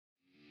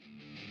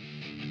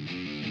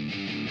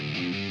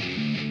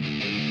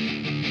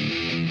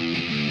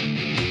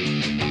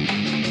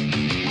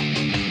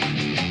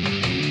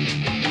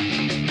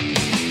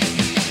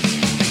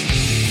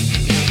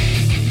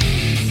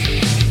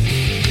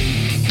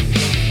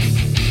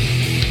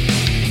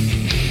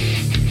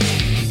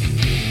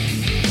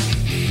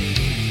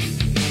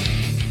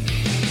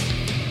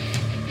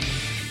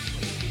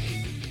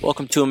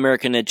Welcome to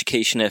American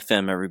Education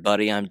FM,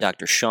 everybody. I'm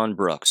Dr. Sean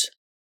Brooks.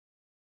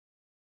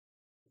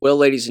 Well,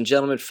 ladies and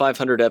gentlemen,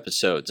 500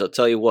 episodes. I'll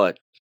tell you what,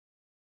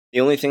 the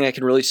only thing I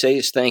can really say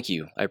is thank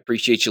you. I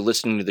appreciate you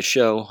listening to the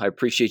show. I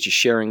appreciate you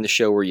sharing the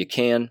show where you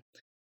can.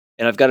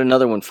 And I've got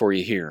another one for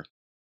you here.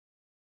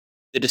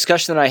 The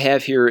discussion that I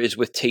have here is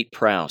with Tate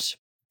Prows.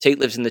 Tate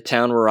lives in the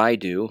town where I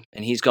do,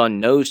 and he's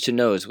gone nose to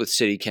nose with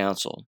City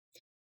Council.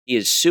 He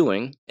is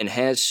suing and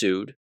has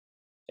sued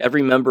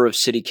every member of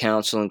City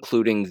Council,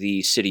 including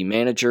the city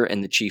manager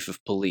and the chief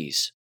of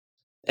police.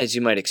 As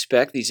you might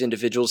expect, these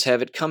individuals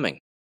have it coming.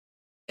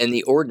 And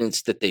the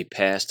ordinance that they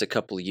passed a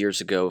couple of years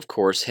ago, of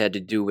course, had to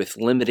do with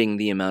limiting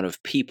the amount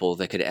of people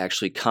that could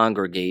actually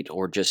congregate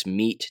or just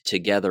meet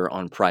together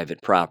on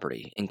private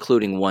property,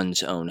 including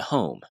one's own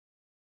home.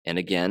 And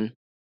again,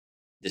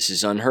 this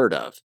is unheard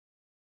of.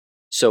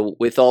 So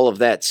with all of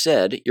that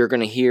said, you're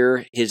going to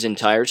hear his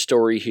entire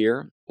story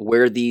here,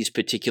 where these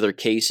particular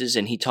cases,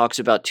 and he talks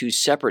about two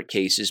separate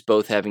cases,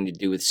 both having to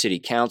do with city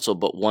council,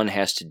 but one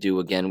has to do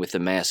again with a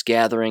mass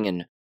gathering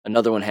and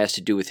another one has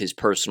to do with his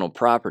personal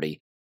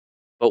property.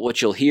 But what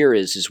you'll hear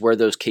is where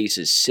those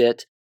cases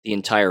sit, the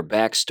entire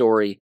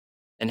backstory,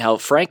 and how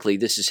frankly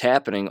this is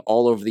happening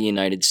all over the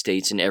United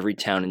States in every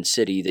town and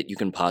city that you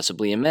can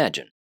possibly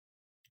imagine.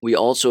 We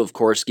also, of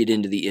course, get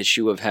into the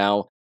issue of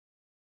how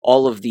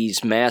all of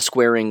these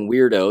mask-wearing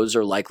weirdos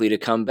are likely to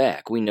come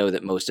back. We know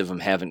that most of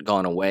them haven't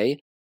gone away,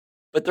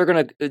 but they're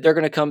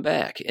gonna come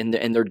back, and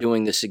they're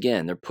doing this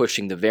again. They're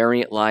pushing the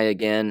variant lie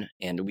again,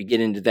 and we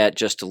get into that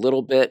just a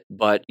little bit,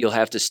 but you'll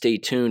have to stay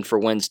tuned for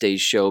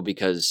Wednesday's show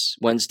because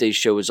Wednesday's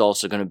show is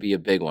also going to be a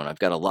big one. I've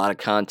got a lot of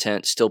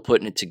content, still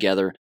putting it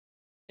together,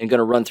 and going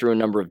to run through a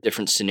number of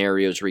different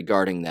scenarios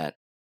regarding that.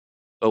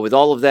 But with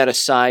all of that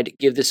aside,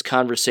 give this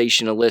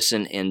conversation a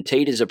listen, and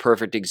Tate is a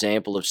perfect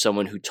example of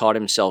someone who taught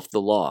himself the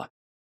law.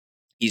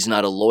 He's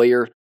not a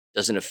lawyer,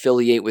 doesn't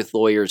affiliate with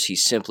lawyers, he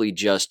simply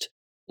just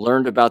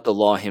learned about the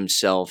law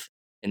himself,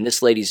 and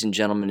this, ladies and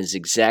gentlemen, is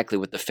exactly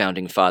what the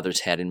Founding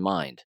Fathers had in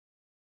mind.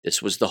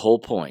 This was the whole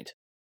point.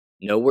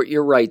 Know what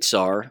your rights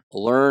are,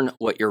 learn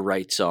what your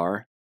rights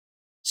are,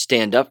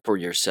 stand up for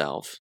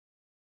yourself,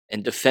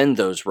 and defend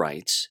those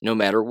rights no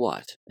matter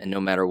what, and no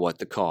matter what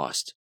the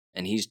cost.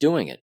 And he's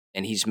doing it.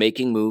 And he's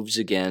making moves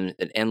again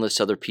that endless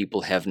other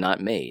people have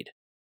not made.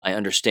 I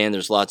understand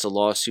there's lots of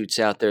lawsuits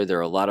out there. There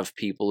are a lot of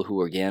people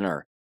who, again,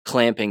 are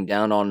clamping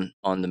down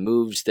on the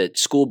moves that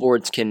school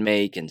boards can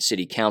make and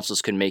city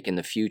councils can make in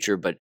the future.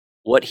 But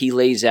what he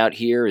lays out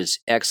here is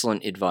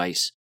excellent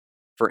advice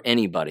for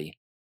anybody.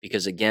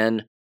 Because,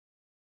 again,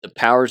 the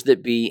powers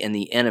that be and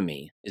the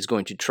enemy is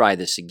going to try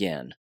this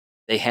again.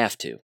 They have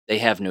to. They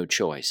have no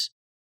choice.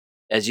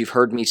 As you've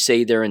heard me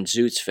say there in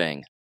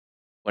Zootsfang,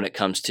 when it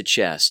comes to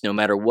chess, no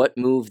matter what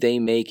move they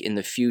make in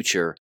the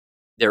future,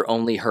 they're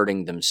only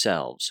hurting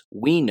themselves.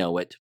 We know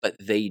it, but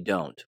they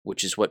don't,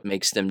 which is what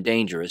makes them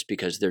dangerous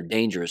because they're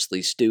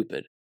dangerously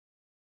stupid.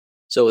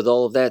 So with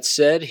all of that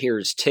said,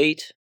 here's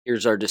Tate,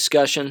 here's our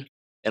discussion,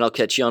 and I'll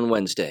catch you on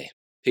Wednesday.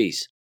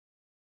 Peace.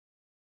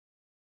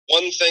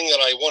 One thing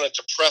that I wanted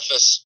to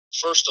preface,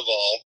 first of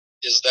all,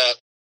 is that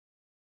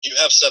you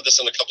have said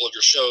this in a couple of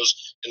your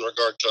shows in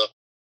regard to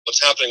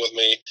what's happening with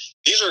me.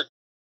 These are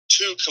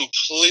two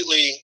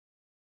completely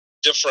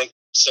different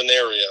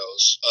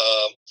scenarios.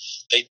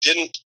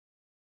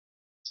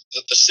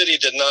 The city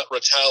did not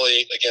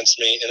retaliate against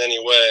me in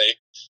any way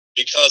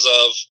because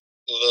of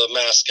the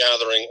mass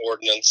gathering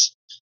ordinance.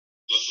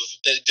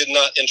 It did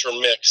not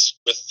intermix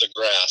with the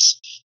grass.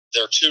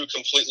 They're two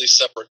completely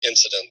separate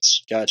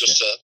incidents. Gotcha. Just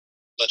to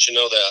let you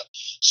know that.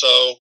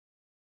 So,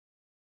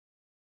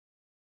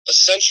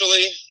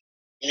 essentially,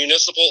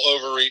 municipal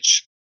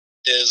overreach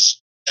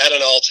is at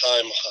an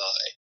all-time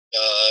high.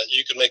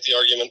 You could make the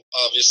argument,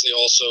 obviously,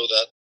 also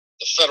that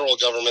the federal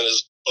government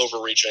is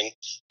overreaching.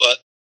 But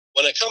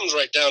when it comes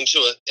right down to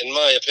it, in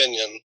my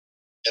opinion,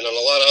 and on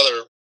a lot of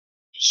other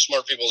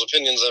smart people's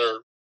opinions that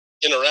are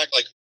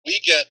like we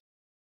get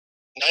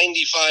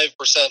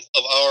 95%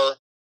 of our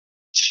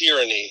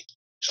tyranny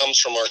comes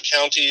from our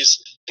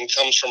counties and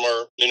comes from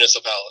our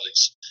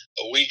municipalities.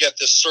 We get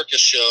this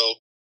circus show,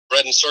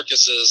 bread and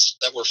circuses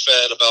that we're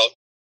fed about,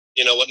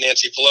 what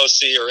Nancy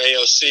Pelosi or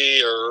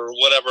AOC or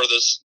whatever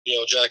this,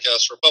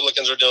 jackass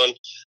Republicans are doing.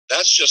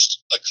 That's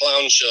just a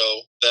clown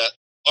show that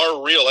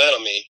our real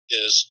enemy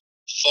is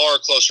far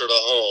closer to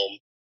home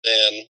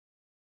than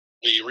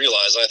we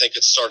realize. I think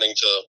it's starting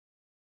to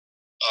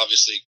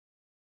obviously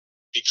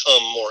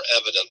become more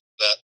evident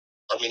that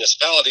our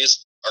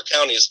municipalities, our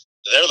counties,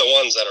 they're the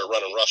ones that are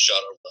running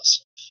roughshod over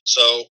us.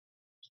 So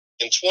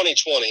in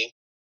 2020,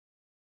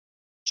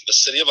 the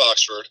city of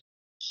Oxford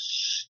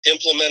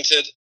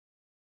implemented,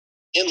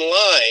 in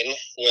line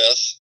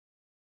with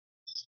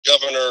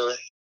Governor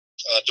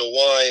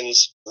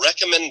DeWine's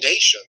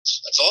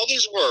recommendations. That's all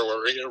these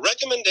were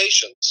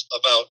recommendations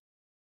about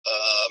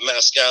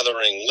mass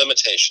gathering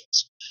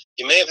limitations.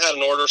 He may have had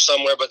an order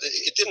somewhere, but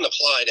it didn't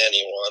apply to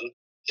anyone.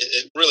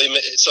 It really,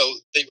 so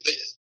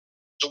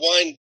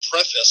DeWine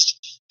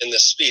prefaced in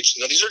this speech,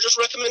 these are just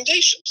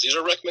recommendations. These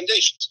are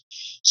recommendations.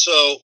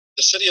 So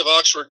the city of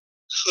Oxford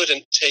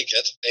couldn't take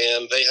it,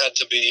 and they had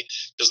to be,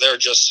 because they're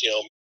just,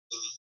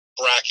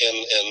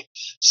 Bracken and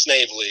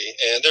Snavely,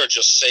 and they're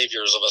just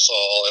saviors of us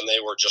all, and they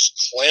were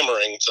just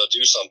clamoring to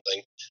do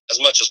something as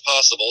much as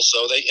possible.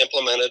 So they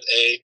implemented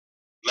a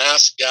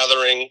mass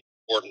gathering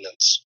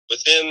ordinance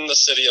within the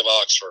city of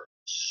Oxford.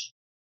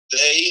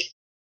 They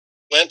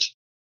went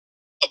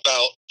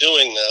about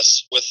doing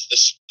this with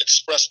this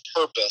express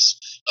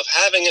purpose of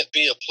having it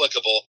be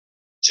applicable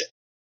to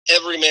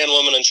every man,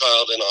 woman, and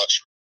child in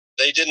Oxford.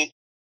 They didn't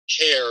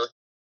care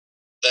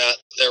that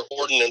their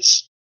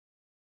ordinances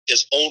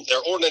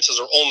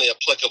are only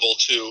applicable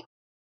to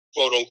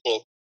quote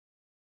unquote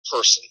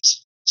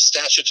persons,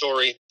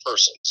 statutory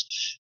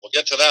persons. We'll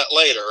get to that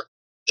later.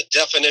 The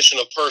definition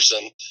of person,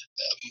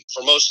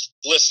 for most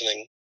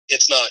listening,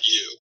 it's not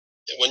you.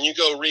 When you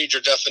go read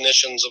your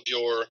definitions of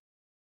your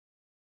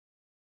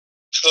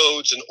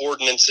codes and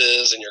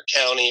ordinances in your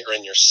county or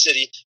in your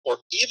city, or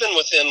even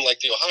within like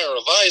the Ohio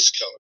Revised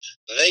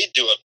Code, they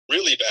do a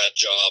really bad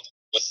job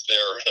with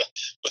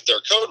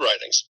their code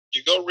writings.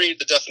 You go read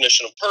the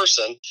definition of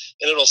person,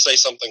 and it'll say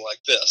something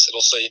like this.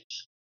 It'll say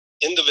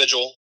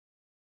individual,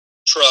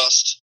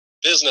 trust,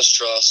 business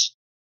trust,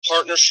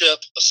 partnership,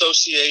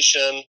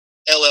 association,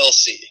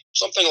 LLC,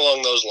 something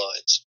along those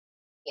lines.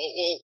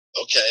 Well,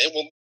 okay.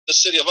 Well, the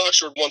city of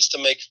Oxford wants to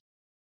make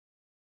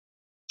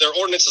their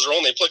ordinances are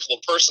only applicable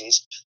to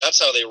persons.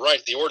 That's how they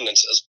write the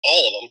ordinances,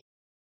 all of them.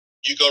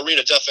 You go read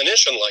a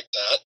definition like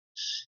that,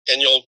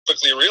 and you'll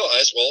quickly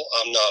realize, well,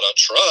 I'm not a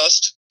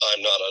trust,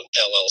 I'm not an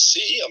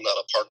LLC, I'm not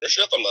a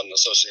partnership, I'm not an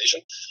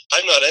association,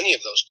 I'm not any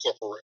of those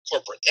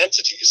corporate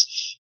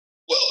entities.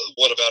 Well,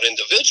 what about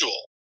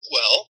individual?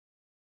 Well,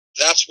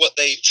 that's what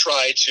they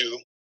try to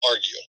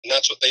argue, and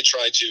that's what they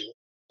try to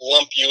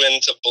lump you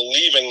into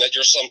believing that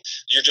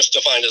you're just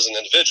defined as an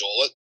individual.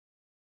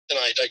 And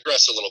I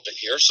digress a little bit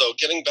here. So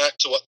getting back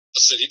to what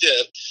the city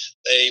did,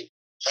 they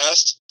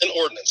passed an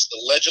ordinance.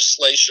 The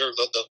legislature,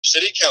 the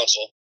city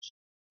council,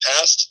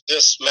 passed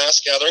this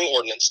mass gathering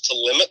ordinance to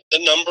limit the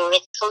number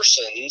of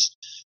persons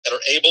that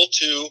are able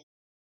to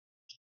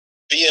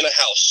be in a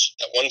house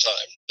at one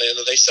time.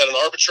 They set an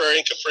arbitrary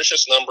and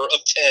capricious number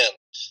of 10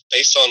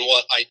 based on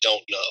what I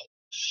don't know.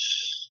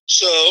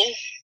 So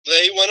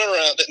they went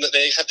around.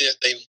 They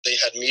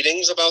had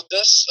meetings about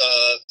this.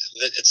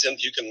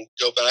 You can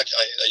go back.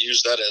 I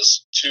use that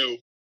as two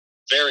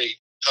very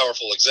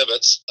powerful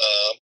exhibits.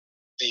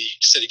 The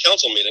city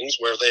council meetings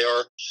where they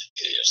are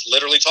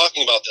literally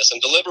talking about this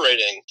and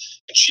deliberating.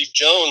 And Chief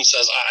Jones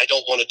says, "I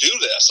don't want to do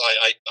this."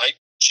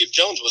 Chief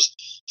Jones was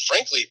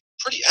frankly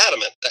pretty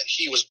adamant that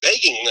he was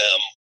begging them,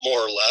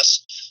 more or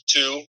less,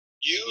 to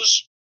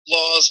use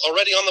laws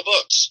already on the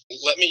books.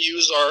 Let me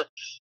use our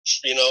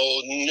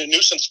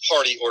nuisance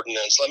party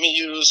ordinance. Let me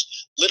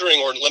use littering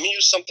ordinance. Let me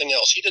use something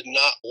else. He did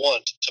not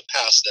want to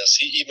pass this.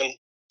 He even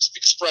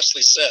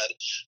expressly said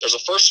there's a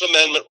First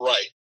Amendment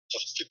right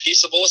to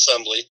peaceable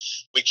assembly.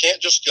 We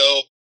can't just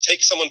go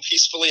take someone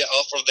peacefully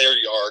off of their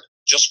yard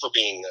just for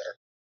being there.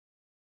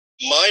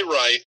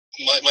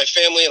 My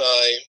family and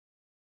I,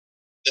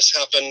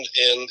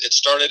 it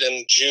started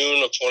in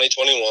June of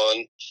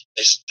 2021.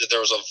 There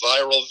was a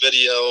viral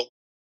video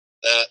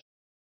that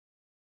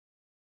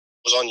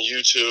was on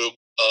YouTube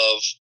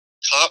of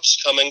cops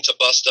coming to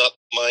bust up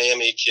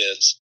Miami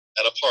kids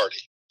at a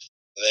party.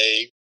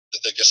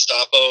 The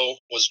Gestapo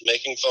was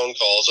making phone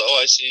calls. Oh,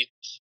 I see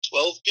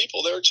 12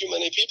 people. There are too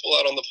many people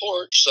out on the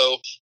porch. So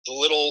the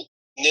little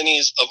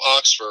ninnies of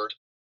Oxford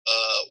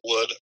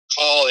would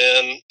call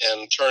in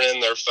and turn in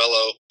their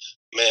fellow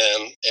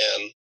men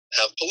and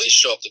have police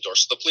show up the door.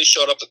 So the police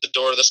showed up at the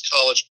door of this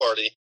college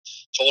party,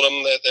 told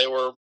them that they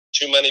were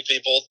too many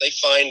people. They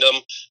fined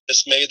them.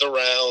 This made the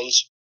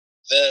rounds.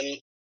 Then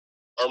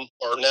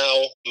our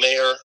now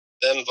mayor,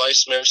 then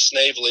Vice Mayor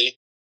Snavely,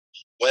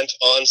 went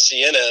on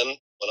CNN,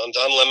 went on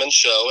Don Lemon's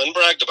show, and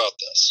bragged about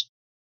this.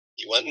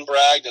 He went and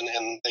bragged, and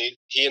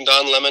he and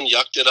Don Lemon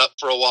yucked it up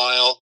for a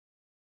while,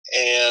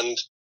 and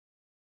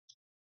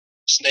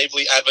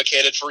Snavely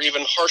advocated for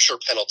even harsher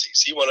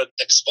penalties. He wanted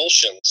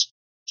expulsions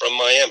from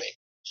Miami.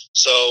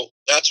 So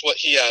that's what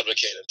he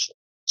advocated for.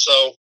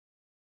 So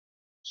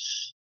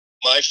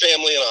my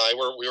family and I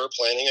we were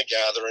planning a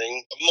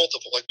gathering of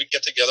multiple, like we'd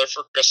get together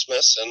for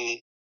Christmas and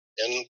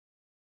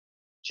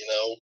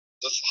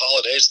the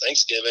holidays,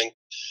 Thanksgiving.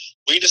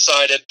 We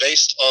decided,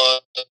 based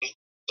on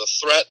the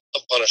threat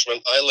of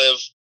punishment, I live,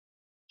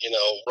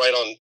 right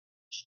on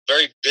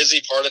very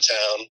busy part of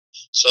town.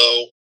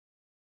 So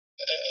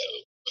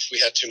if we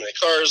had too many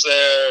cars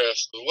there,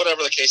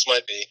 whatever the case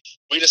might be,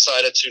 we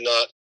decided to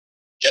not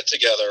get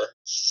together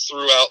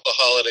throughout the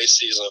holiday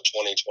season of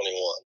 2021,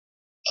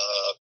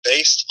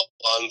 based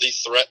on the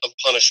threat of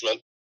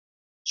punishment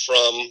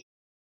from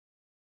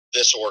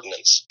this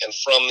ordinance and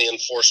from the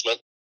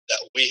enforcement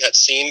that we had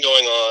seen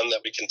going on,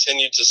 that we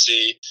continued to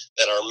see,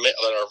 that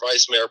our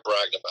vice mayor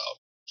bragged about.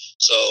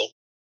 So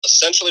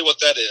essentially what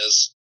that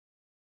is,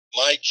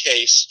 my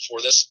case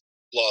for this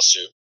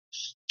lawsuit,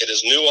 it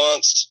is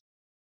nuanced.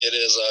 It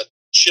is a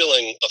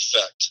chilling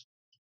effect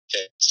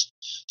case.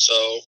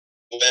 So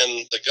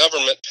when the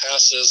government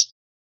passes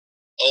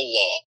a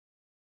law,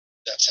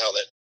 that's how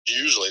that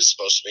usually is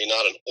supposed to be,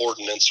 not an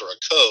ordinance or a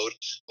code,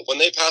 but when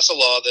they pass a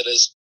law that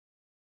is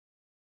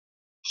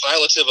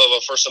violative of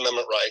a First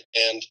Amendment right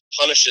and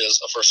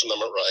punishes a First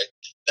Amendment right,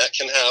 that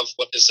can have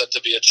what is said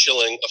to be a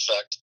chilling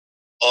effect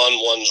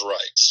on one's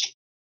rights.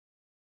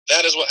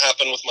 That is what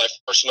happened with my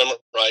First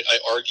Amendment right. I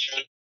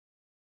argued.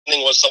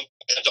 Was something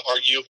I had to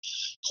argue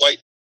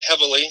quite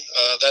heavily.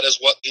 That is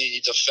what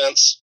the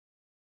defense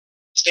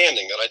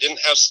standing, that I didn't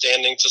have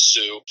standing to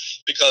sue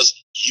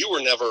because you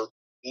were never,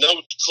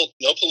 no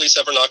police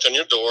ever knocked on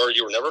your door.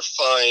 You were never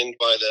fined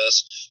by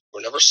this. You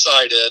were never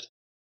cited,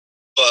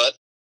 but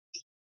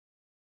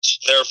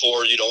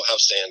therefore you don't have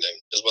standing,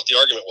 is what the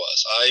argument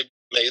was. I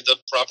made the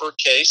proper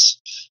case,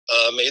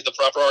 made the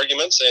proper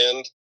arguments,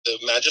 and the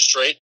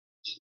magistrate,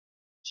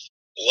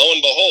 lo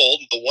and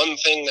behold, the one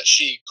thing that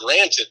she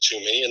granted to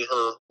me in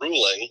her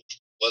ruling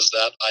was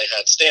that I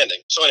had standing.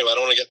 So anyway, I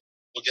don't want to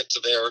we'll get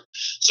to there.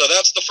 So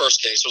that's the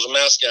first case. It was a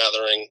mass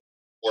gathering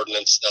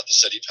ordinance that the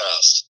city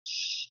passed.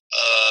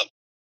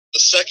 The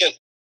second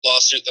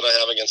lawsuit that I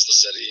have against the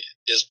city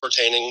is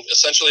pertaining,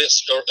 essentially it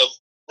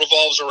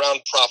revolves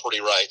around property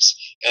rights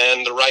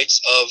and the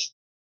rights of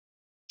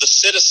the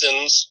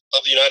citizens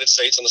of the United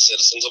States and the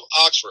citizens of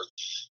Oxford,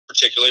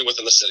 particularly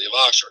within the city of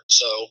Oxford.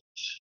 So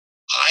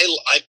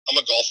I'm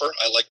a golfer.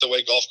 I like the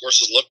way golf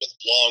courses look with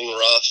long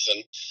rough,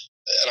 and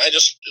I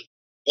just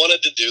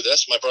wanted to do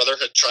this. My brother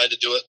had tried to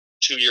do it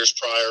 2 years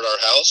prior at our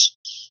house.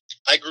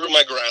 I grew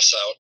my grass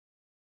out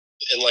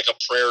in like a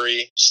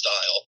prairie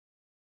style.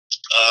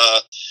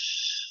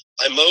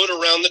 I mowed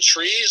around the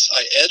trees.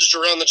 I edged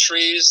around the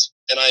trees,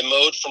 and I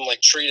mowed from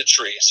like tree to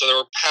tree. So there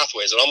were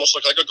pathways. It almost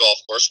looked like a golf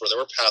course where there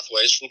were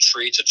pathways from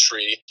tree to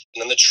tree,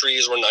 and then the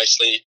trees were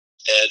nicely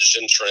edged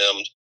and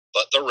trimmed,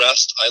 but the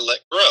rest I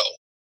let grow.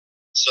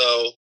 So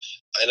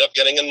I ended up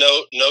getting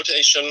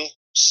a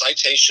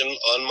citation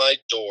on my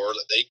door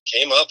that they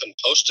came up and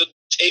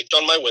taped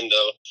on my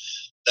window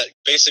that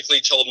basically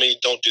told me,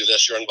 don't do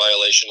this, you're in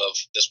violation of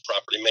this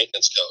property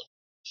maintenance code.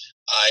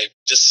 I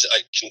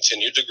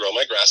continued to grow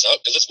my grass out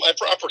because it's my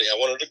property. I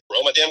wanted to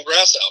grow my damn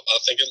grass out. I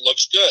think it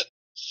looks good.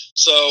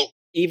 So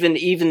even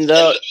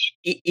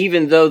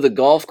though the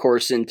golf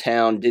course in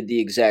town did the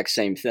exact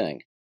same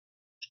thing.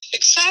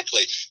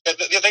 Exactly.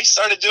 They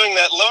started doing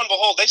that. Lo and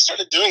behold, they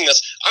started doing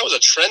this. I was a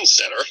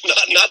trendsetter,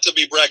 not to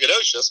be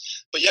braggadocious,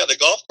 but yeah, the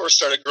golf course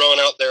started growing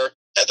out their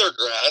heather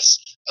grass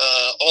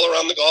all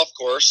around the golf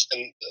course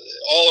and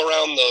all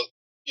around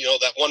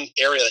that one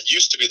area that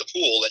used to be the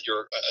pool that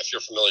if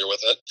you're familiar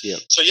with it. Yeah.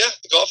 So yeah,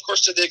 the golf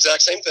course did the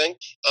exact same thing.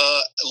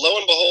 Lo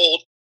and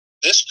behold,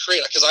 this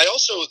created, because I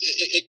also,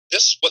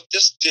 what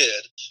this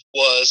did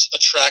was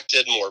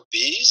attracted more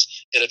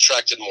bees, it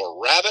attracted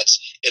more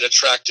rabbits, it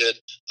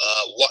attracted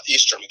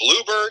eastern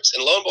bluebirds,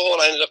 and lo and behold,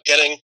 I ended up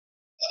getting,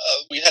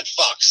 we had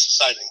fox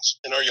sightings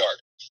in our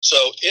yard.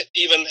 So we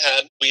even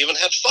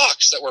had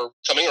fox that were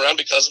coming around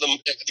because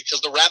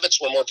the rabbits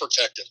were more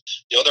protected.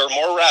 There were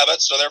more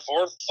rabbits, so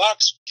therefore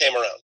fox came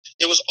around.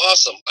 It was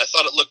awesome. I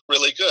thought it looked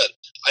really good.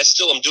 I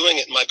still am doing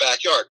it in my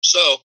backyard.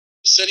 So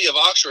the city of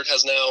Oxford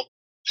has now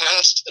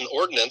passed an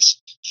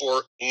ordinance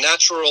for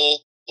natural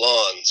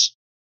lawns.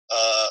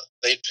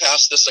 They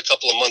passed this a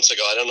couple of months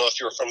ago. I don't know if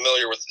you were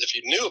familiar with, if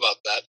you knew about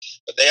that,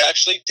 but they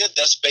actually did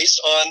this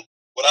based on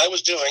what I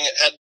was doing.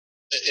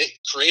 It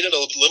created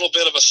a little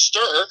bit of a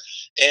stir,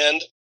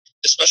 and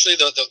especially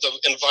the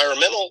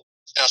environmental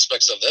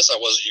aspects of this. I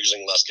was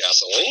using less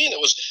gasoline.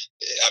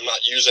 I'm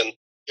not using,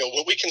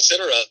 what we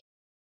consider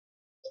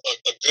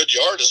a good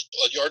yard is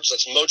a yard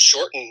that's mowed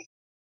short and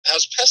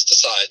has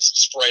pesticides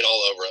sprayed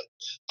all over it.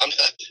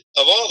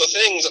 Of all the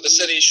things that the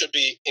city should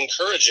be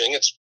encouraging,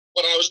 it's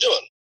what I was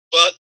doing.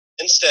 But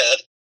instead,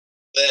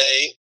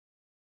 they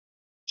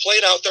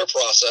played out their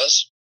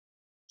process.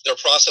 Their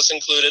process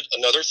included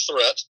another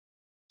threat.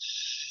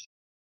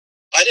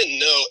 I didn't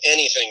know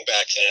anything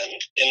back then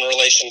in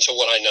relation to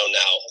what I know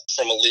now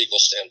from a legal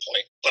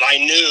standpoint, but I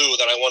knew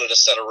that I wanted to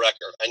set a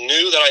record. I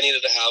knew that I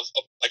needed to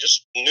I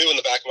just knew in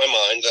the back of my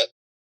mind that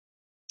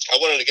I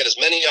wanted to get as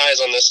many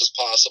eyes on this as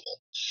possible.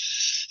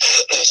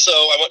 So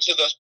I went to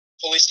the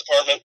police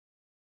department,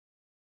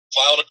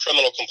 filed a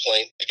criminal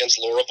complaint against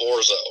Laura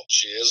Borzo.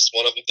 She is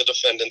one of the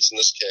defendants in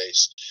this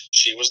case.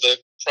 She was the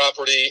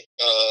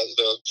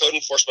the code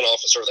enforcement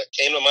officer that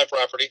came to my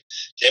property,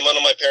 came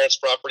onto my parents'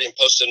 property and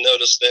posted a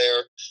notice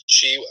there.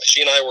 She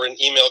and I were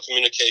in email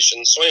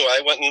communication. So anyway,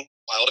 I went and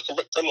filed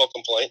a criminal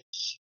complaint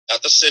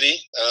at the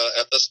city,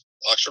 at the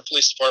Oxford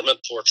Police Department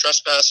for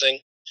trespassing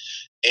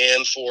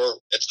and for,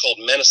 it's called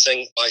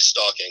menacing by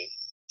stalking.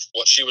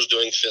 What she was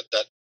doing fit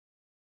that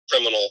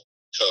criminal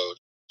code.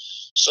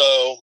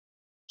 So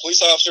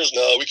police officers,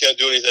 no, we can't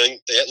do anything.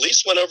 They at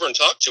least went over and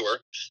talked to her.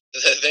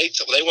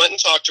 They went and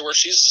talked to her.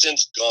 She's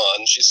since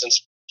gone. She's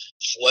since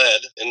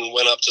fled and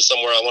went up to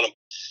somewhere,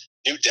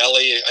 New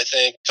Delhi, I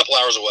think, a couple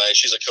hours away.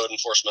 She's a code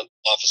enforcement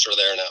officer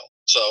there now.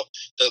 So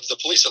the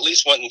police at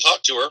least went and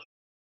talked to her.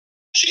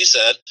 She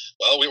said,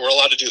 well, we were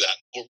allowed to do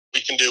that.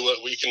 We can do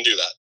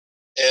that.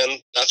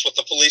 And that's what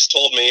the police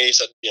told me. He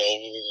said,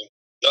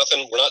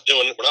 nothing. We're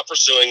not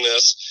pursuing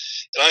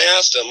this. And I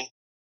asked him,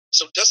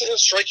 so doesn't it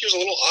strike you as a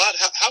little odd?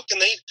 How can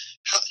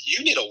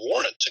you need a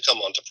warrant to come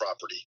onto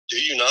property, do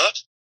you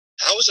not?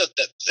 How is it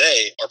that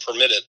they are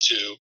permitted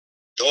to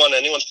go on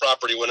anyone's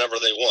property whenever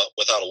they want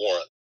without a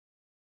warrant?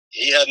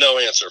 He had no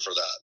answer for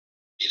that.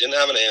 He didn't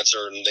have an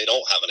answer, and they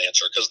don't have an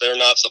answer because they're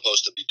not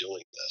supposed to be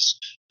doing this.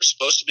 They're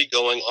supposed to be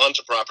going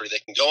onto property. They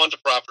can go onto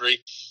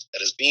property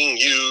that is being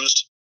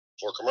used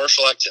for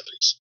commercial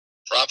activities.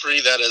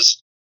 Property that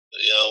is,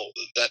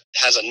 that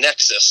has a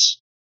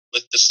nexus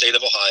with the state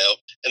of Ohio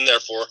and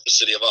therefore the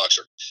city of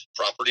Oxford.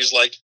 Properties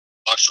like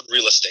Oxford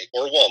Real Estate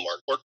or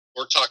Walmart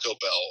or Taco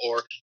Bell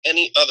or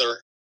any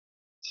other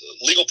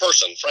legal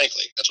person,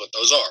 frankly, that's what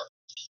those are.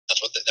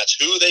 That's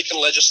who they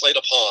can legislate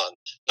upon,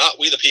 not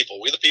we the people.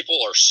 We the people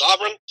are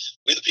sovereign.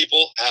 We the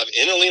people have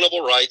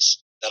inalienable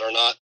rights that are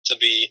not to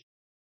be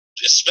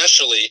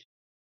especially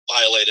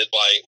violated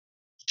by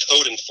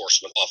code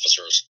enforcement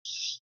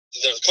officers.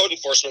 The code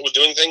enforcement was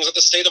doing things that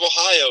the state of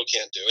Ohio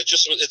can't do. It's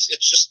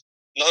just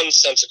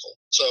nonsensical.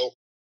 So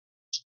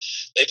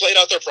they played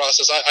out their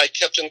process. I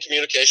kept in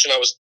communication. I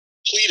was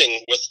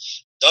pleading with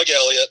Doug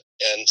Elliott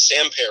and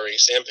Sam Perry.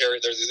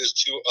 There's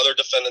two other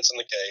defendants in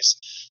the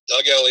case.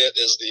 Doug Elliott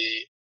is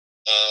the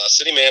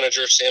city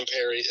manager. Sam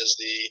Perry is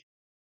the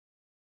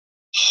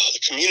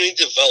community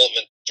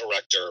development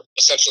director.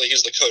 Essentially,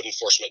 he's the code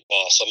enforcement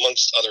boss,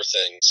 amongst other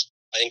things.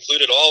 I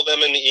included all of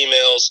them in the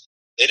emails.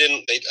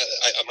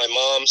 My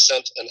mom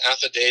sent an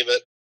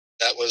affidavit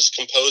that was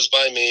composed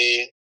by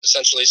me,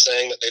 essentially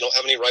saying that they don't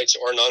have any rights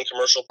to our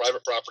non-commercial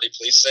private property.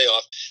 Please stay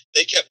off.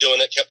 They kept doing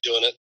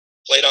it,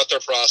 played out their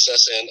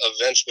process, and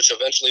which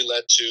eventually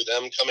led to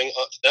them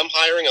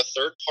hiring a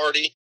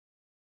third-party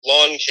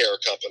lawn care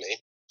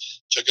company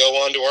to go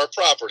onto our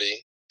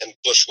property and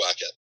bushwhack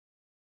it.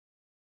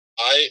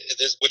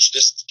 This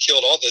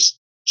killed all this,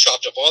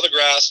 chopped up all the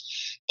grass,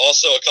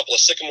 also a couple of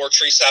sycamore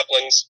tree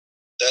saplings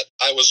that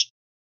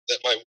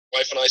my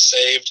wife and I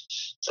saved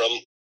from.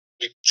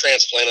 We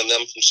transplanted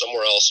them from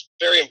somewhere else.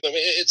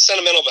 It's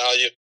sentimental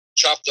value.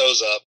 Chopped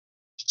those up.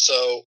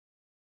 So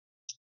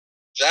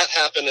that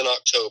happened in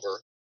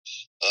October.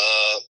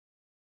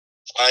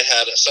 I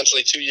had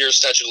essentially 2 years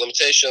statute of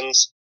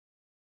limitations.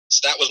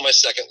 So that was my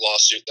second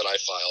lawsuit that I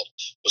filed.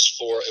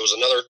 It was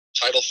another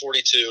Title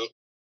 42,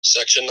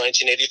 Section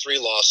 1983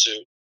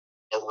 lawsuit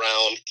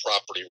around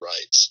property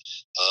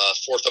rights.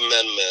 Fourth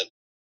Amendment,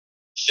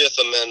 Fifth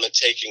Amendment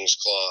takings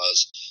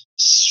clause,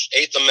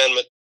 Eighth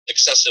Amendment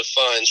excessive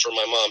fines for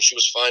my mom. She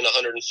was fined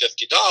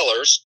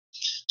 $150.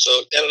 So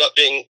it ended up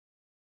being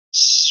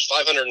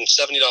 $570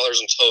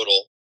 in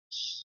total.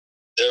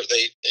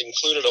 They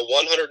included a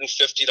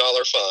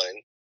 $150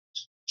 fine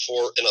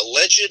for an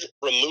alleged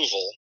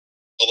removal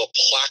of a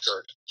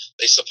placard.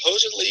 They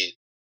supposedly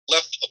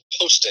left a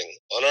posting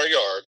on our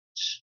yard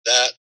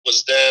that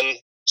was then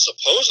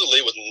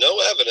supposedly, with no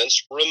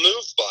evidence,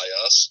 removed by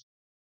us,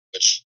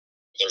 which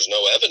there's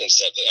no evidence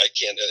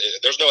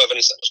there's no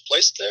evidence that was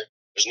placed there.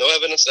 There's no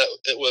evidence that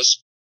it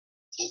was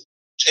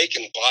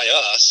taken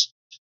by us.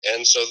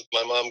 And so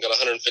my mom got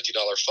a $150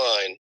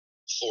 fine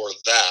for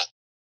that.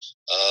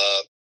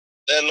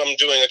 Then I'm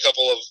doing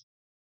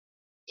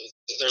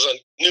there's a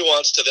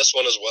nuance to this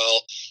one as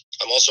well.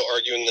 I'm also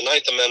arguing the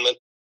Ninth Amendment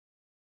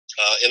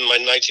in my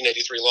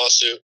 1983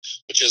 lawsuit,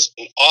 which is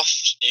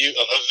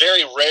a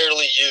very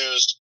rarely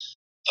used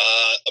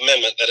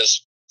amendment that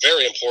is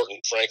very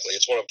important, frankly.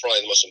 It's one of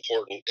probably the most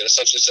important. It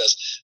essentially says,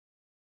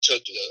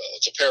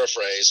 to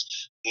paraphrase,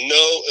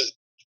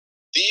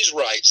 these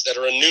rights that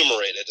are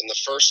enumerated in the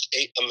first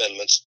 8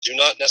 amendments do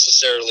not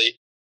necessarily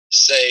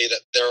say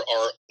that there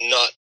are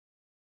not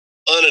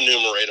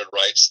unenumerated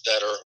rights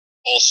that are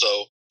also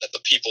that the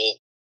people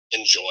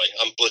enjoy.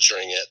 I'm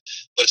butchering it,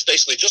 but it's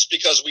basically just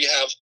because we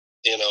have,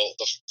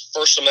 the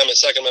First Amendment,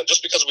 Second Amendment,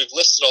 just because we've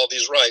listed all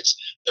these rights,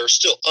 there are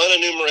still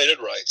unenumerated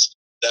rights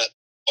that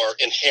are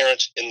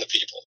inherent in the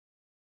people.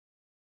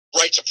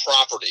 Right to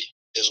property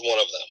is one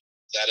of them.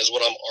 That is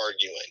what I'm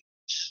arguing.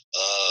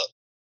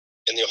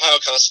 In the Ohio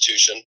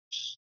Constitution,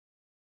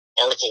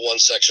 Article 1,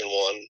 Section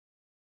 1,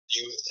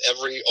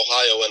 every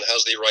Ohioan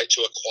has the right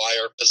to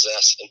acquire,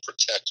 possess, and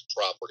protect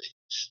property.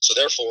 So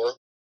therefore,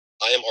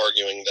 I am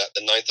arguing that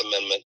the Ninth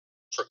Amendment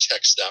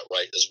protects that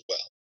right as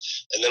well.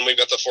 And then we've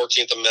got the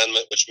 14th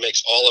Amendment, which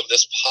makes all of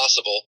this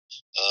possible.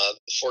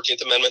 The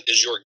 14th Amendment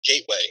is your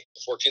gateway.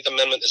 The 14th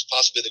Amendment is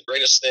possibly the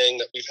greatest thing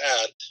that we've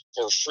had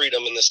for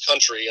freedom in this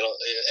country,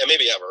 and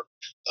maybe ever.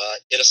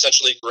 It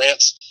essentially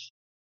grants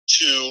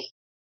to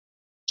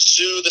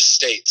sue the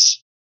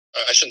states.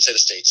 I shouldn't say the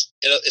states.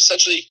 It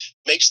essentially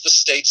makes the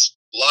states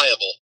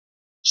liable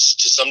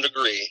to some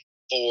degree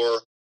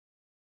for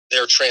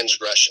their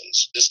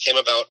transgressions. This came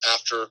about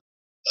after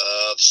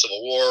the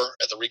Civil War,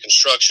 at the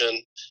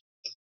Reconstruction.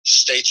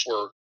 States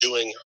were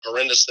doing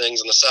horrendous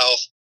things in the South,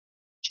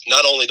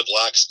 not only to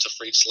blacks, to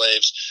freed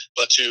slaves,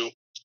 but to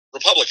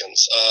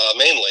Republicans.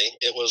 Mainly,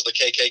 it was the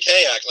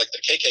KKK Act. Like,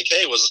 the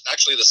KKK was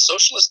actually the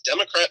Socialist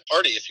Democrat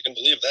Party, if you can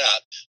believe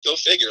that. Go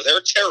figure. They're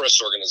a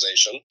terrorist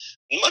organization.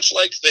 Much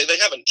like they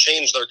haven't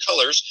changed their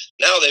colors.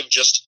 Now they've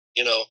just,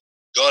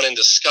 gone in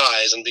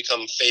disguise and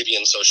become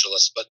Fabian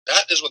socialists. But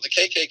that is what the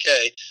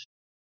KKK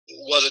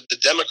was, the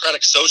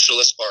Democratic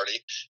Socialist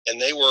Party, and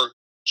they were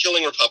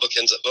killing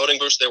Republicans at voting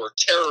booths. They were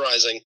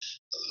terrorizing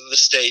the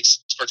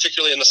states,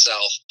 particularly in the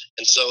South.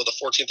 And so the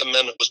 14th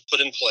Amendment was put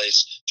in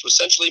place to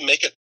essentially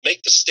make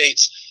the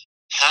states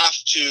have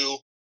to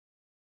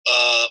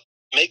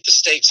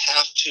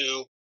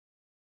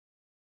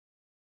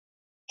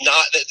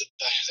not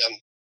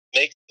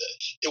make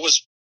it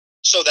was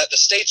so that the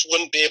states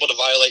wouldn't be able to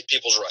violate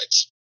people's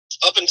rights.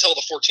 Up until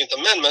the 14th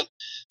Amendment,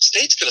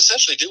 states could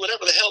essentially do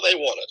whatever the hell they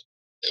wanted,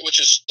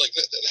 which is like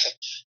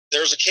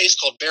there's a case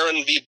called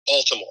Barron v.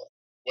 Baltimore,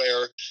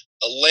 where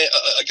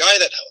a guy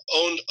that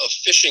owned a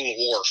fishing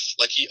wharf,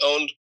 like he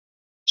owned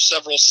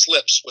several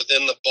slips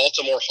within the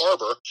Baltimore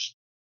harbor,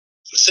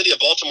 the city of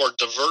Baltimore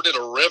diverted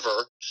a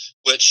river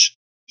which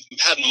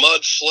had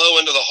mud flow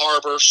into the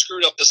harbor,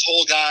 screwed up this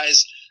whole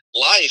guy's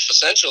life,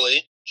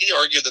 essentially. He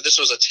argued that this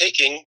was a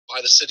taking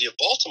by the city of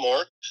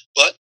Baltimore,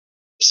 but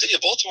the city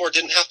of Baltimore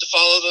didn't have to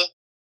follow the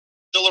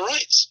Bill of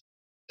Rights.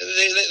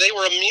 They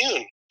were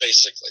immune,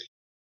 basically.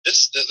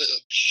 It's a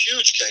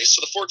huge case.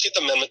 So the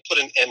 14th Amendment put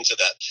an end to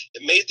that.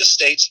 It made the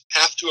states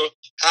have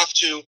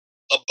to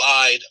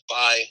abide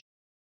by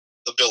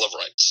the Bill of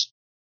Rights,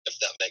 if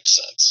that makes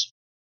sense.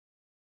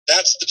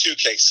 That's the two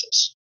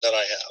cases that I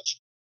have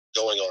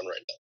going on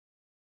right now.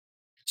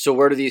 So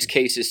where do these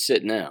cases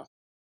sit now?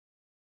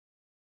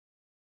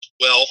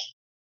 Well,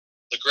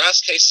 the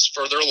Grass case is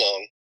further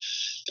along.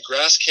 The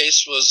Grass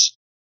case was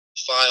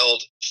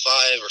filed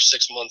 5 or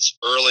 6 months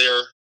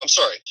earlier. I'm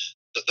sorry,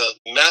 the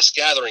mass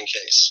gathering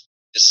case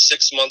is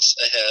 6 months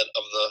ahead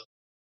of the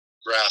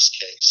Grass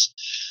case.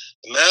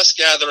 The mass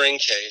gathering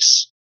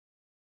case,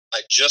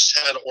 I just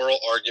had oral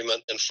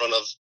argument in front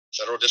of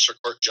Federal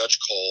District Court Judge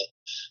Cole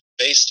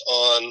based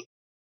on,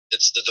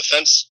 it's the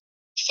defense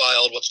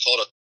filed what's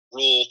called a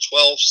Rule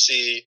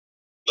 12C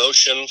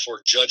motion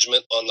for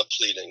judgment on the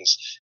pleadings.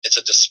 It's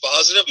a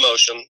dispositive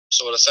motion,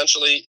 so it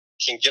essentially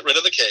can get rid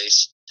of the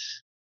case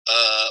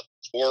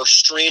or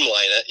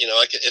streamline it. You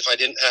know, if I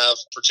didn't have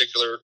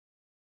particular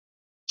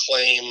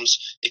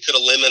claims, it could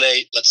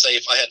eliminate, let's say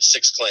if I had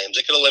 6 claims,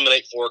 it could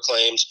eliminate 4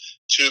 claims,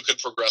 2 could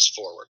progress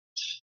forward.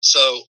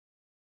 So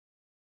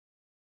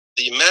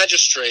the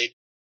magistrate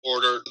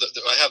ordered,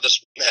 I have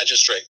this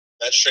magistrate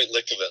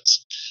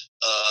Likovitz.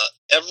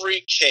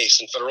 Every case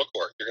in federal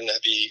court, you're going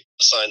to be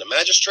assigned a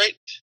magistrate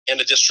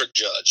and a district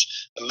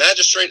judge. The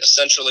magistrate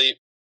essentially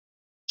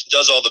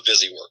does all the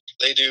busy work.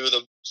 They do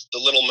the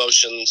little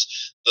motions,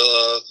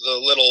 the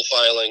little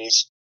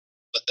filings,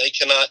 but they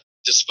cannot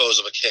dispose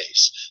of a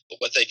case. But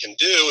what they can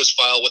do is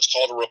file what's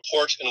called a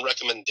report and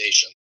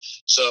recommendation.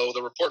 So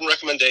the report and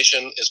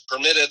recommendation is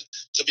permitted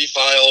to be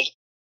filed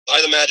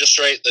by the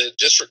magistrate. The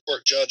district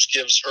court judge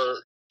gives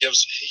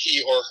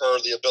he or her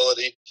the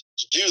ability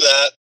to do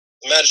that.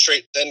 The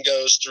magistrate then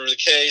goes through the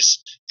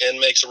case and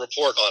makes a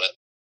report on it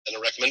and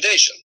a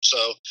recommendation. So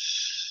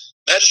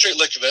Magistrate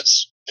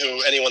Likovitz,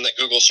 who anyone that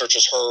Google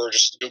searches her,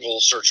 just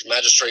Google search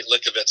Magistrate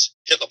Likovitz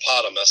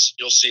hippopotamus,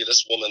 you'll see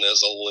this woman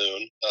is a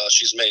loon.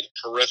 She's made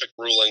horrific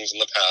rulings in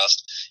the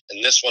past,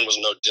 and this one was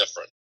no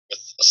different, with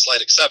a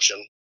slight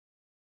exception.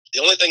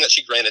 The only thing that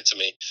she granted to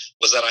me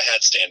was that I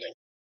had standing.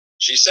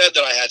 She said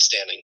that I had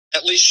standing.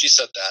 At least she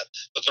said that,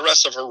 but the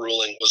rest of her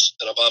ruling was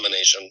an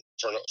abomination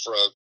for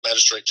a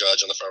magistrate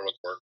judge in the federal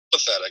court.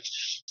 Pathetic.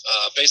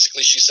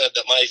 Basically, she said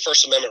that my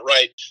First Amendment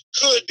right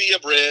could be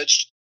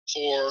abridged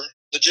for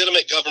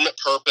legitimate government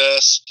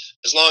purpose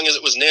as long as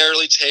it was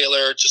narrowly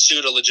tailored to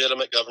suit a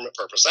legitimate government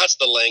purpose. That's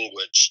the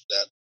language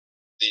that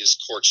these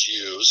courts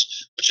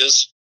use, which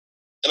is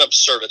an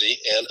absurdity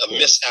and a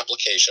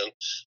misapplication.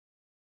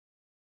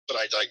 But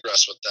I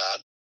digress with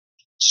that.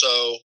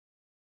 So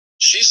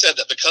she said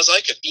that because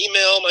I could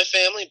email my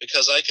family,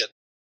 because I could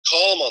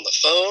call them on the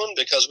phone,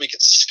 because we could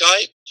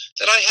Skype,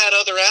 that I had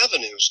other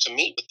avenues to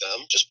meet with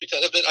them just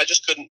because of it. I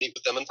just couldn't meet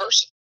with them in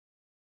person.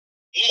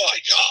 My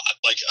God,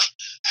 like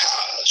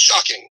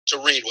shocking to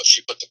read what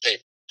she put to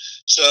paper.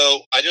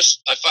 So I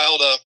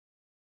filed a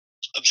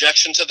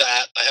objection to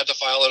that. I had to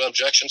file an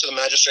objection to the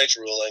magistrate's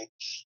ruling.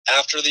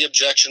 After the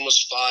objection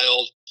was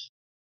filed,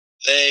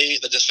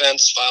 the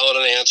defense filed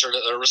an answer,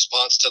 a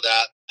response to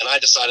that, and I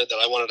decided that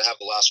I wanted to have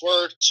the last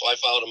word, so I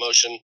filed a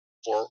motion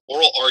for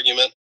oral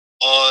argument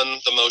on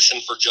the motion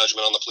for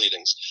judgment on the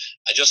pleadings.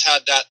 I just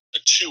had that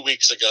 2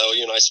 weeks ago.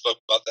 You know, I spoke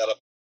about that a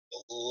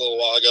little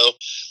while ago.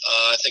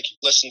 I think you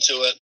listened to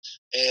it,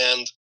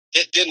 and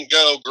it didn't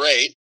go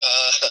great.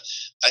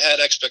 I had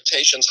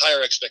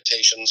higher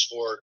expectations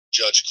for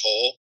Judge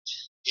Cole.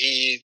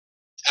 He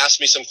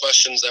asked me some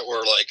questions that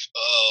were like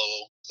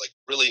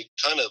really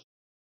kind of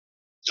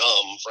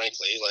dumb,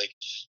 frankly. Like,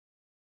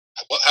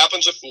 what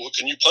happens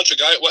can you punch a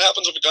guy? What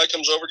happens if a guy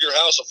comes over to your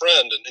house, a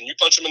friend, and you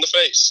punch him in the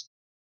face?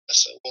 I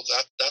said, well,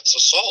 that's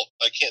assault.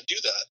 I can't do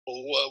that.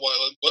 Well,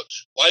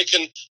 why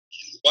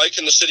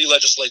can the city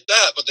legislate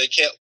that, but they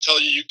can't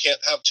tell you can't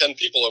have 10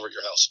 people over at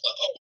your house?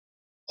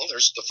 Well,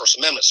 there's the First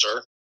Amendment,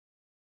 sir.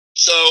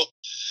 So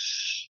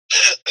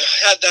I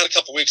had that a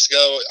couple weeks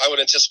ago. I would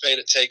anticipate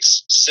it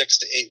takes 6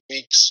 to 8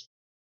 weeks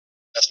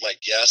That's my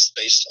guess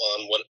based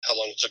on how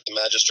long it took the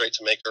magistrate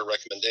to make her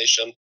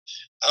recommendation.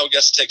 I would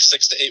guess it takes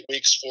 6 to 8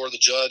 weeks for the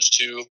judge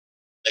to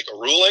make a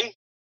ruling.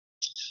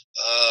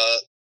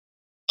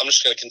 I'm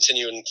just going to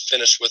continue and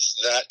finish with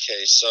that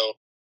case. So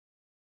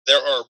there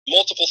are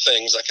multiple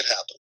things that could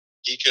happen.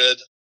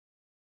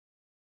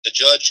 The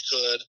judge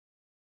could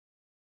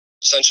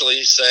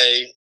essentially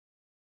say,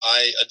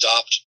 I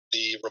adopt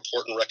the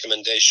report and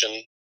recommendation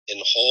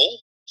in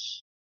whole,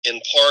 in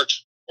part,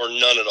 or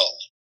none at all.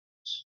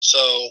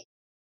 So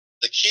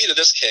the key to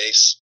this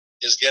case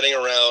is getting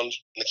around,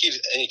 and the key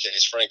to any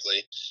case,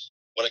 frankly,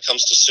 when it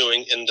comes to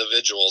suing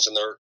individuals in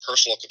their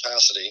personal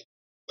capacity,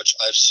 which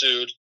I've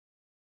sued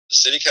the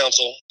city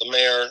council, the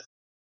mayor,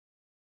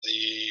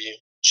 the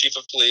chief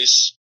of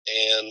police,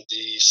 and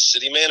the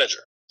city manager,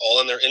 all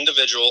in their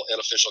individual and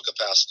official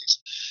capacities.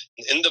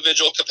 An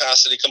individual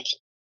capacity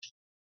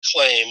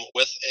claim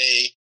with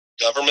a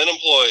government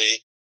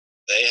employee,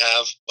 they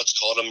have what's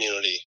called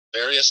immunity,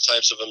 various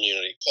types of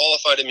immunity.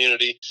 Qualified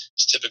immunity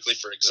is typically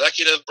for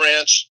executive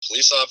branch,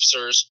 police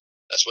officers.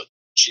 That's what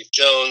Chief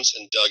Jones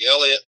and Doug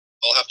Elliott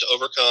all have to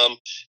overcome.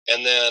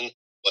 And then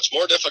what's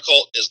more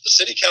difficult is the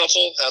city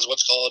council has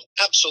what's called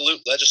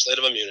absolute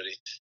legislative immunity.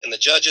 And the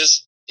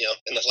judges,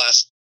 in the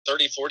last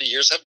 30, 40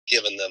 years have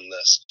given them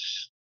this.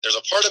 There's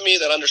a part of me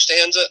that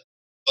understands it,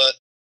 but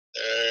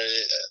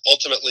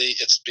ultimately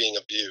it's being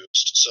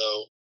abused.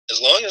 So as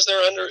long as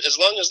they're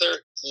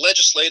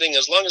legislating,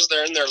 as long as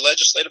they're in their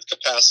legislative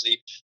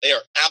capacity, they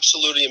are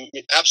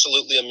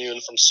absolutely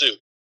immune from suit,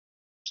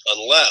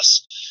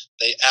 unless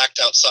they act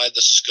outside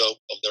the scope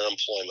of their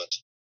employment.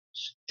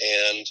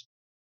 And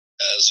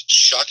as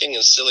shocking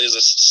and silly as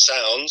this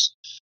sounds,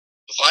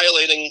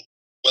 violating,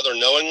 whether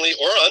knowingly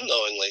or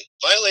unknowingly,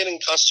 violating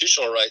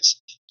constitutional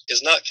rights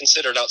is not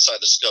considered outside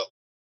the scope,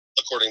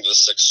 according to the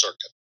Sixth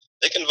Circuit.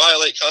 They can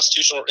violate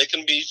constitutional. It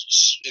can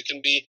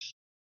be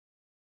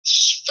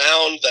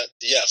found that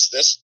yes,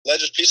 this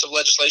piece of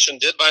legislation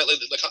did violate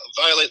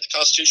the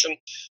Constitution,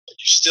 but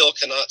you still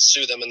cannot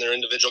sue them in their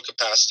individual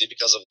capacity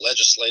because of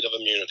legislative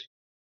immunity.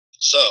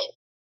 So,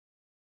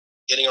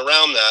 getting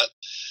around that,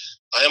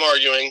 I am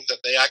arguing that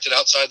they acted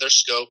outside their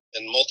scope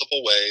in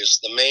multiple ways,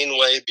 the main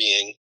way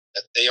being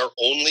that they are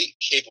only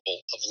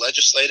capable of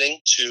legislating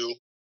to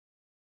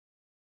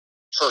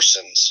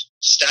persons,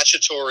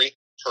 statutory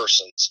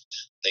persons.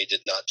 They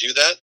did not do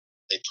that.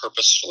 They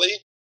purposefully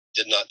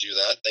did not do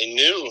that. They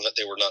knew that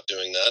they were not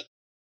doing that.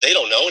 They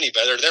don't know any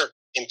better. They're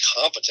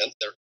incompetent.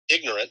 They're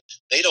ignorant.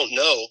 They don't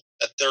know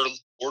that their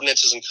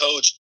ordinances and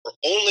codes are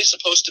only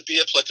supposed to be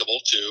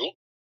applicable to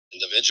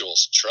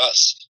individuals,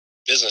 trusts,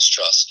 business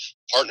trusts,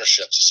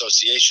 partnerships,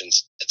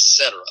 associations,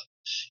 etc.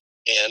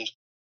 And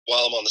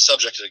while I'm on the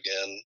subject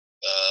again,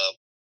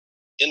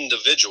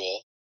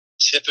 individual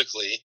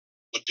typically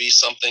would be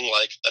something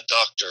like a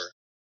doctor,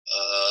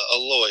 a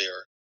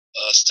lawyer,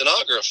 a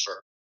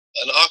stenographer,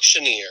 an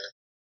auctioneer,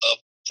 a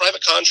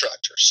private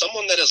contractor,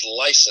 someone that is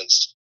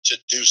licensed to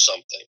do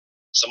something,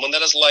 someone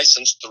that is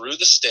licensed through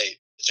the state.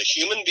 It's a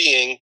human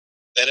being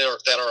that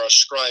are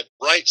ascribed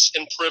rights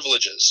and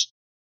privileges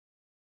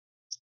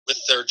with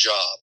their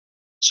job.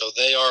 So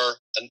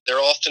they're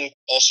often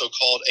also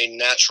called a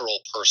natural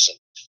person.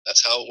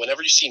 That's how,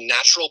 whenever you see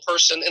natural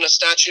person in a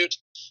statute,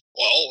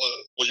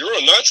 well, you're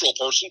a natural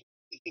person.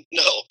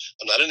 No,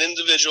 I'm not an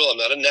individual. I'm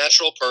not a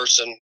natural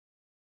person.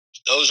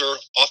 Those are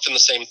often the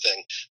same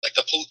thing. Like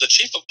the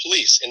chief of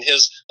police in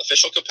his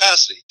official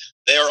capacity,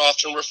 they are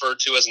often referred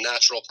to as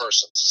natural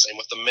persons. Same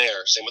with the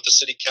mayor, same with the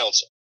city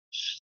council.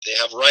 They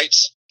have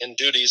rights and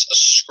duties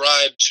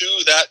ascribed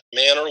to that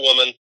man or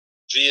woman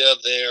via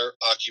their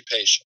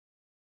occupation.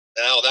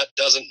 Now, that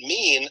doesn't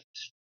mean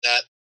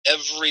that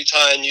every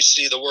time you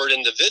see the word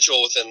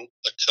individual within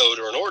a code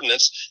or an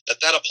ordinance,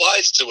 that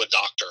applies to a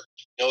doctor.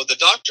 The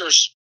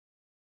doctors,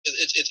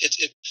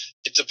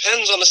 it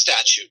depends on the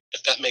statute,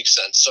 if that makes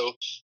sense. So,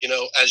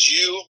 as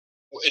you,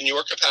 in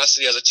your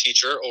capacity as a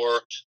teacher,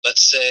 or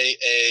let's say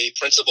a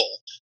principal,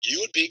 you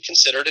would be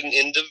considered an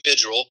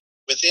individual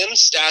within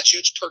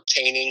statutes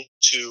pertaining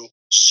to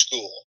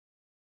school.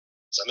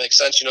 Does that make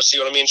sense? See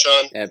what I mean,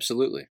 Sean?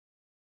 Absolutely.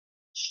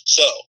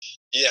 So,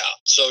 yeah.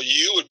 So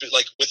you would be,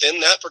 like, within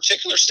that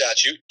particular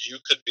statute, you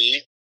could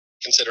be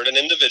considered an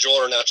individual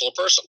or a natural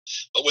person.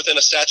 But within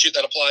a statute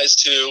that applies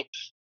to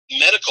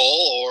medical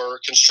or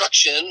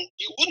construction,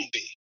 you wouldn't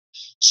be.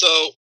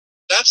 So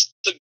that's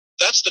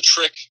the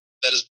trick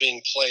that is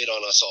being played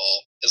on us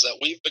all, is that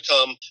we've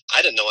become,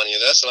 I didn't know any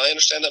of this, and I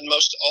understand that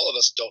all of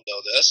us don't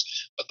know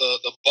this, but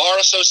the Bar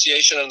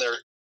Association and their,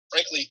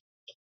 frankly,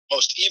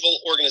 most evil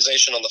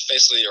organization on the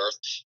face of the earth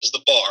is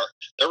the bar.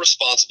 They're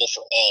responsible for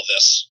all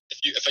this.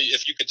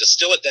 If you could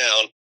distill it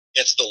down,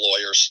 it's the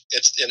lawyers.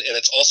 And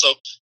it's also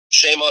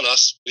shame on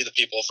us, we the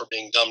people, for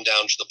being dumbed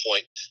down to the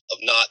point of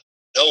not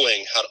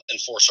knowing how to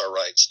enforce our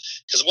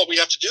rights. Because what we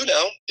have to do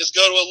now is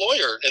go to a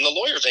lawyer, and the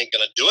lawyers ain't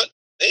going to do it.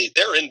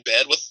 They're in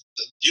bed with.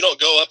 You don't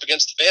go up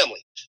against the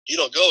family. You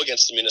don't go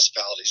against the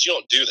municipalities. You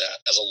don't do that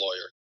as a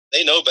lawyer.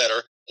 They know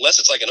better, unless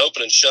it's like an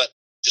open and shut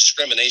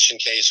discrimination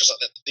case or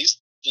something.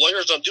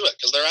 lawyers don't do it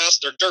because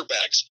they're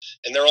dirtbags,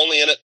 and they're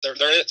only in it. They're in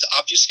it to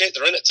obfuscate.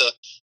 They're in it to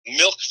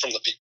milk from the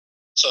people.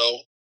 So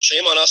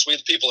shame on us. We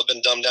the people have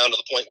been dumbed down to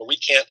the point where we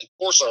can't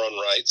enforce our own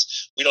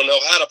rights. We don't know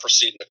how to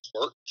proceed in a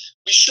court.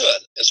 We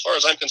should. As far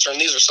as I'm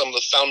concerned, these are some of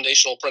the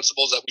foundational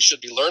principles that we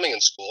should be learning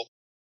in school.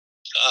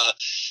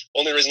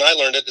 Only reason I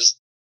learned it is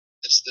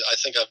I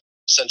think I've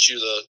sent you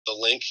the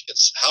link.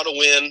 It's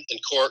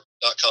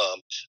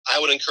howtowinincourt.com. I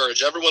would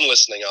encourage everyone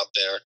listening out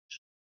there,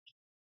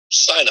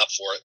 sign up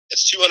for it.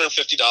 It's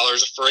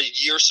 $250 for a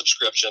year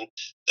subscription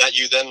that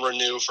you then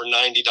renew for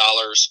 $90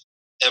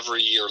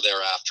 every year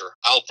thereafter.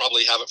 I'll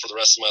probably have it for the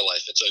rest of my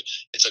life.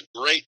 It's a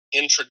great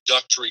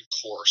introductory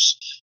course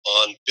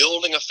on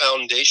building a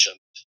foundation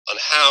on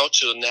how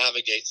to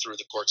navigate through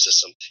the court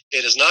system.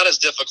 It is not as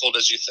difficult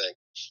as you think.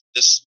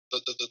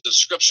 The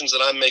descriptions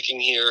that I'm making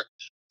here,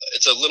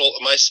 it's a little,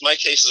 my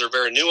cases are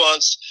very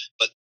nuanced,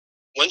 but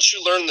once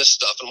you learn this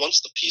stuff and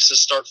once the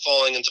pieces start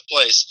falling into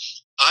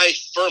place, I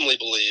firmly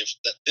believe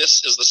that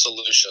this is the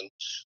solution.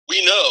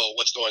 We know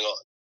what's going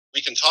on.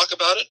 We can talk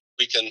about it.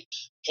 We can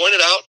point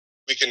it out.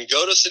 We can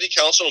go to city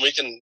council and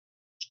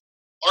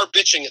our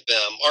bitching at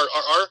them, our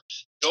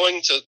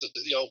going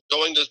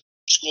to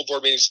school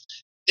board meetings,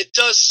 it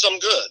does some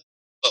good.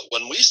 But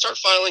when we start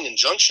filing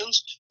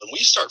injunctions, when we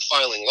start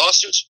filing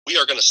lawsuits, we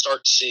are going to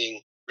start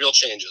seeing real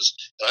changes.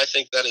 And I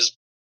think that is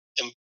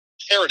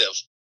imperative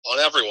on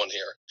everyone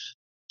here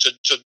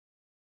to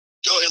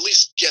go at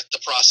least get the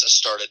process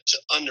started, to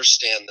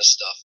understand this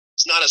stuff.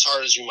 It's not as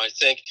hard as you might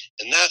think,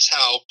 and that's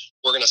how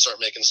we're going to start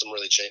making some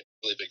really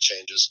big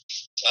changes.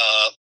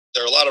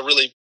 There are a lot of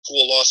really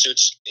cool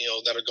lawsuits,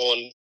 that are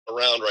going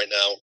around right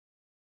now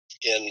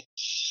in a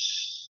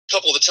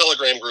couple of the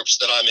Telegram groups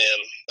that I'm in.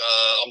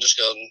 I'm just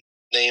going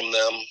to name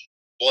them.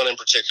 One in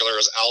particular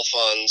is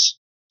Alphonse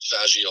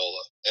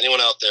Fagiola.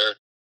 Anyone out there,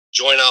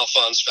 join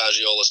Alphonse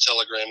Fagiola's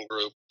Telegram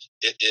group.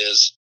 It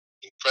is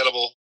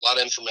incredible. A lot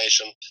of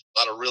information, a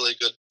lot of really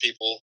good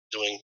people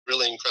doing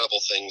really incredible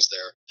things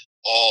there,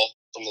 all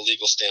from the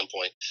legal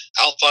standpoint.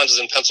 Alphonse is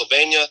in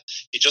Pennsylvania.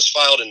 He just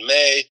filed in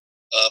May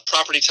a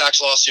property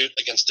tax lawsuit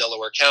against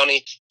Delaware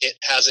County. It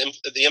has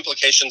the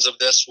implications of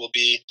this will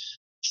be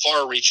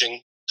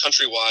far-reaching,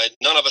 countrywide.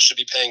 None of us should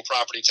be paying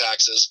property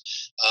taxes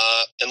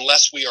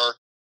unless we are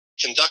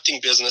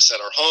conducting business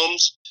at our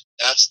homes.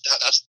 That's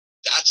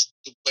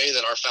the way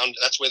that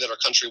that's the way that our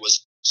country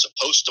was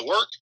supposed to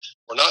work.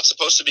 We're not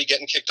supposed to be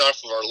getting kicked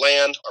off of our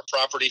land, our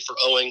property for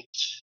owing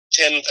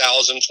 $10,000,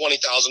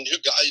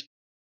 $20,000.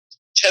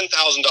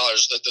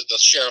 $10,000. The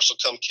sheriffs will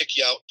come kick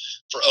you out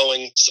for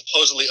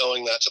supposedly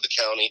owing that to the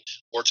county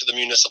or to the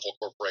municipal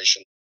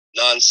corporation.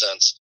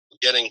 Nonsense. We're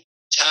getting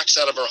tax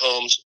out of our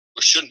homes.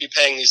 We shouldn't be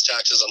paying these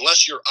taxes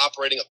unless you're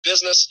operating a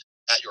business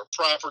at your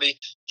property.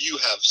 You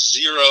have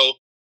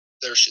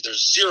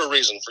there's zero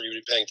reason for you to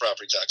be paying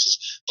property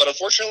taxes. But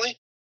unfortunately,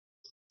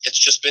 it's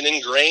just been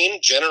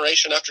ingrained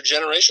generation after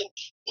generation.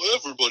 Well,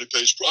 everybody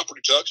pays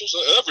property taxes.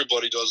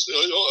 Everybody does.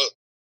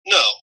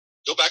 No.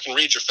 Go back and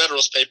read your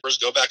Federalist Papers.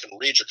 Go back and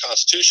read your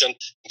Constitution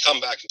and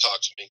come back and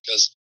talk to me,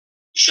 because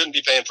you shouldn't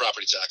be paying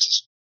property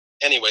taxes.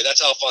 Anyway,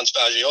 that's Alphonse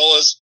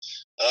Fagiola's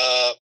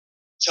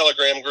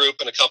Telegram group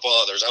and a couple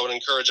others. I would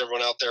encourage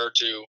everyone out there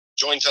to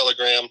join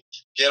Telegram,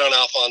 get on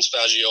Alphonse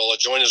Fagiola,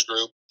 join his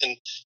group, and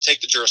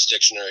take the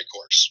jurisdictionary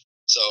course.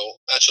 So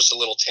that's just a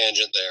little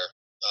tangent there.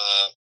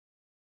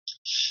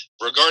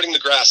 Regarding the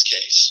Grass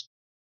case.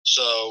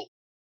 So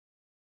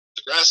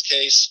the Grass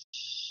case,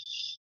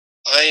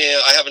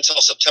 I have until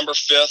September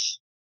 5th.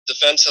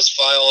 Defense has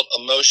filed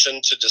a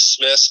motion to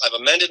dismiss. I've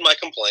amended my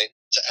complaint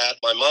to add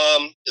my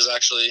mom is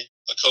actually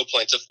a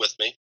co-plaintiff with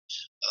me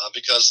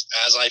because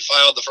as I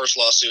filed the first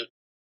lawsuit,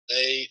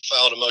 they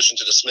filed a motion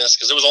to dismiss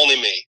because it was only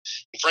me.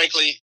 And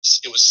frankly,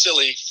 it was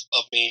silly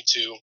of me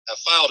to have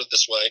filed it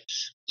this way.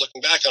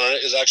 Looking back on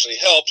it, it actually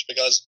helped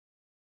because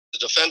the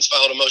defense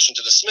filed a motion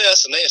to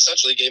dismiss, and they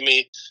essentially gave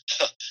me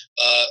a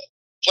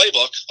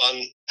playbook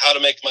on how to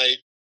make my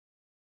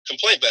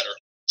complaint better.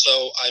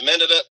 So I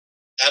amended it,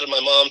 added my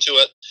mom to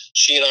it.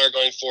 She and I are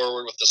going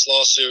forward with this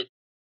lawsuit,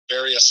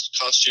 various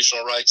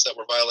constitutional rights that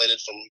were violated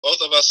from both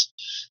of us.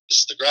 This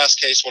is the Grass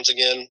case. Once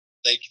again,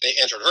 they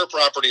entered her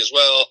property as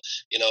well.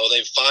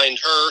 They fined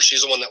her.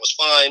 She's the one that was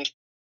fined.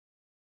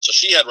 So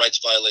she had rights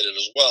violated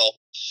as well.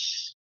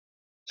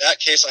 That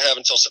case I have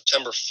until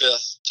September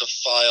 5th to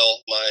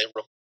file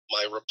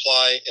my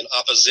reply in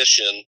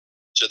opposition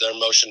to their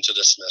motion to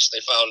dismiss. They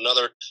filed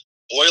another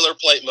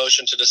boilerplate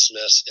motion to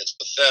dismiss. It's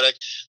pathetic.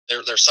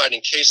 They're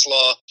citing case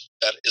law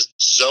that is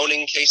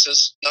zoning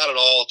cases, not at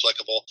all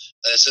applicable.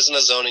 This isn't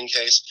a zoning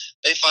case.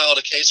 They filed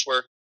a case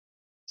where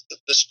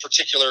this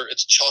particular,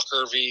 it's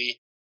Chalker v.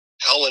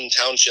 Howland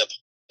Township.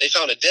 They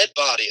found a dead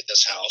body at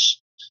this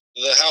house.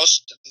 The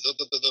house,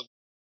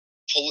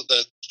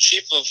 the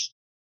chief of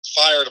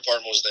fire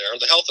department was there,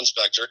 the health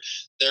inspector.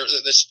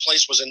 This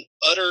place was in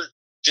utter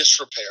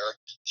disrepair,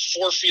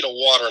 4 feet of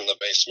water in the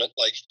basement,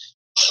 like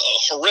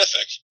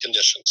horrific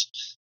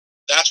conditions.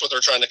 That's what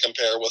they're trying to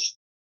compare with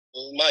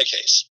my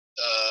case.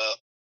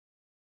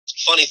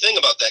 Funny thing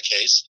about that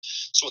case,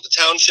 So what the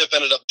township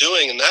ended up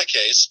doing in that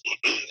case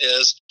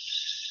is,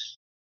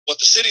 what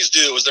the cities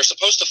do is they're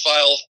supposed to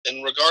follow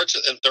in regard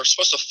to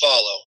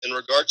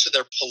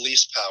their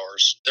police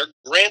powers. They're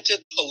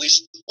granted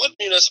police. What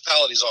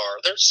municipalities are?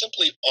 They're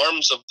simply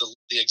arms of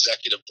the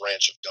executive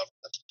branch of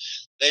government.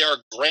 They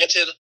are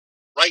granted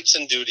rights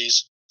and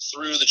duties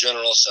through the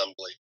General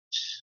Assembly.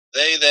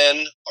 They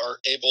then are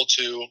able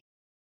to.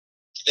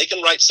 They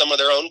can write some of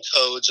their own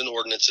codes and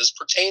ordinances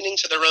pertaining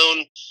to their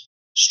own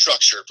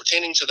structure,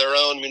 pertaining to their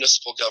own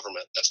municipal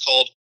government. That's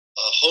called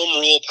home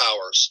rule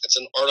powers. It's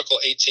in Article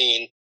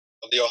 18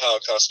 of the Ohio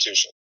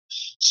Constitution.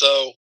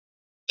 So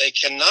they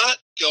cannot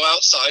go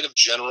outside of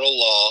general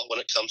law when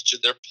it comes to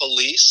their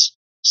police,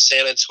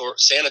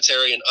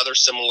 sanitary, and other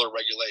similar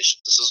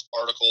regulations. This is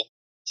Article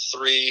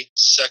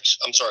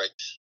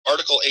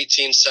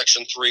 18,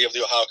 Section 3 of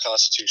the Ohio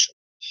Constitution.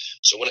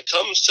 So when it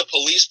comes to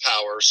police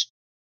powers,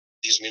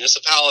 these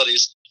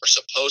municipalities are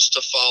supposed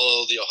to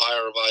follow the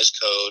Ohio Revised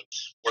Code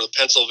or the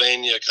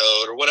Pennsylvania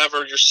Code or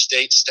whatever your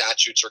state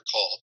statutes are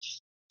called.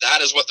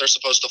 That is what they're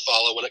supposed to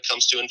follow when it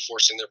comes to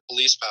enforcing their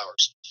police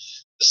powers.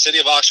 The city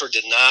of Oxford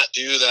did not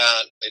do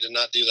that. They did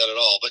not do that at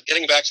all. But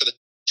getting back to the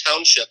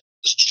township,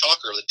 this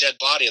chalker, the dead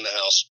body in the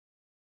house.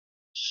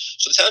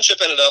 So the township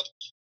ended up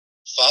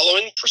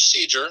following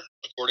procedure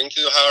according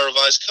to the Ohio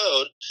Revised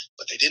Code,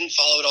 but they didn't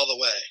follow it all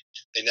the way.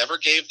 They never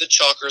gave the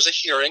chalkers a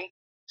hearing,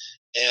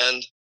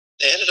 and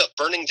they ended up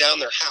burning down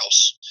their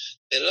house.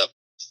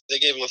 They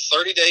gave them a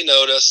 30-day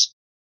notice.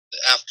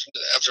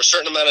 After a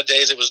certain amount of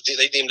days,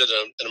 they deemed it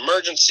an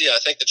emergency. I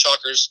think the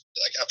chalkers,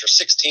 like after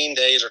 16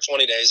 days or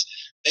 20 days,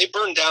 they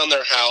burned down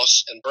their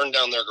house and burned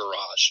down their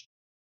garage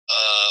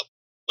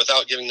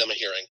without giving them a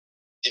hearing.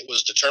 It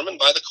was determined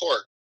by the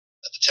court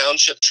that the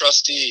township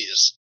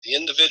trustees, the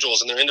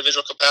individuals in their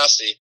individual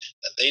capacity,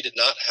 that they did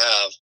not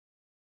have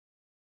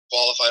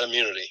qualified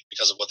immunity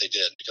because of what they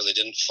did, because they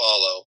didn't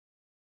follow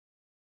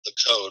the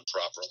code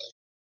properly.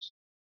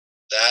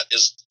 That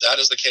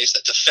is the case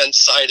that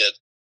defense cited.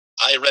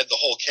 I read the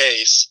whole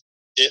case.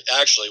 It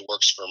actually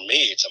works for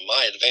me to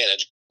my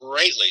advantage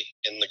greatly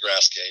in the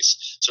Grass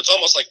case. So it's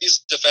almost like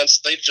these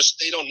defense, they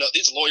don't know.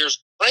 These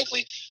lawyers,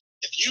 frankly,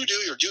 if you do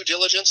your due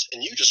diligence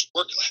and you just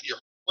work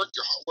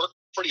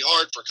pretty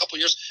hard for a couple of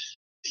years,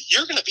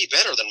 you're going to be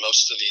better than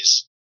most of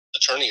these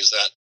attorneys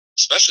that,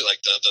 especially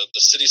like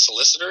the city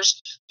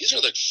solicitors. These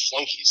are the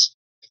flunkies.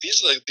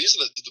 These are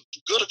the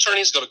good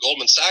attorneys. Go to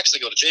Goldman Sachs. They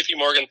go to J.P.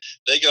 Morgan.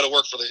 They go to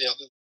work for the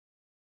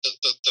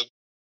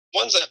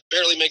ones that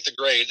barely make the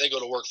grade. They go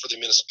to work for the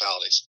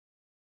municipalities.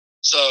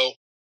 So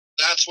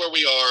that's where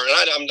we are,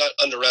 and I'm not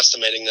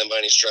underestimating them by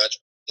any stretch.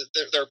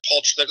 Their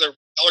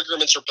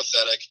arguments are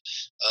pathetic.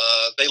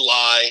 They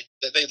lie.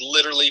 They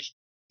literally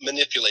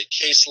manipulate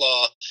case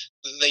law.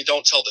 They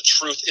don't tell the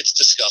truth. It's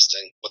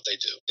disgusting what they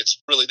do.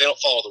 It's really, they don't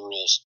follow the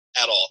rules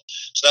at all.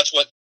 So that's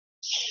what,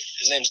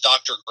 his name's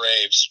Dr.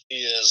 Graves. He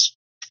is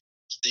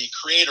the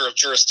creator of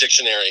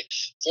Jurisdictionary,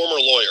 former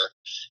lawyer.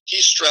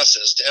 He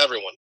stresses to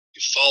everyone,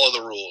 you follow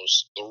the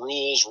rules. The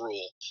rules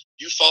rule.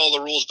 You follow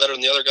the rules better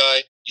than the other guy.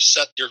 You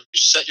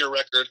set your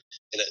record,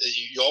 and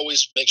you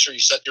always make sure you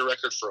set your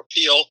record for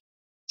appeal.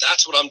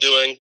 That's what I'm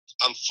doing.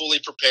 I'm fully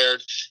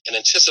prepared and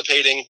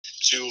anticipating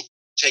to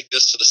take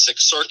this to the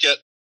Sixth Circuit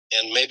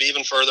and maybe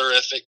even further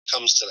if it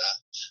comes to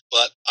that.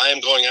 But I am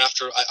going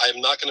after. I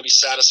am not going to be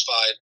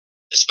satisfied,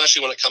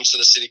 especially when it comes to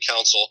the city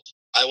council.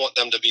 I want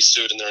them to be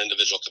sued in their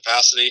individual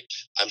capacity.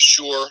 I'm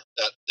sure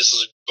that this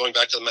is going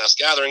back to the mass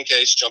gathering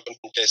case, jumping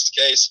from case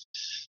to case.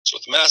 So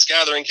with the mass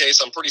gathering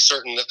case, I'm pretty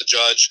certain that the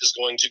judge is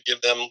going to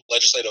give them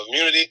legislative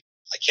immunity.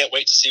 I can't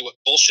wait to see what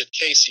bullshit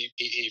case he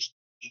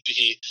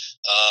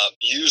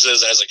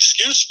uses as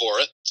excuse for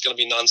it. It's going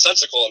to be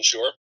nonsensical, I'm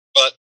sure,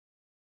 but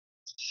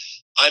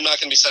I'm not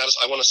going to be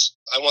satisfied.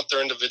 I want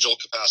their individual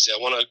capacity.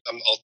 I'll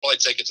probably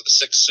take it to the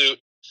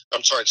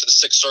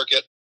Sixth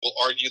Circuit. We'll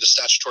argue the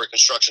statutory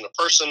construction of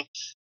person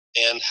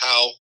and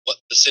how what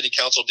the city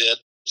council did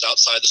was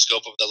outside the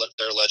scope of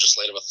their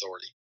legislative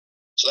authority.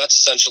 So that's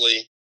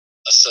essentially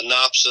a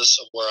synopsis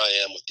of where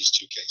I am with these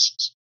two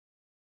cases.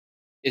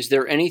 Is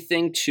there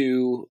anything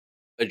to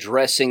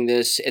addressing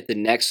this at the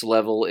next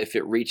level if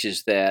it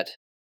reaches that,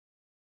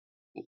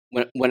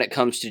 when it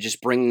comes to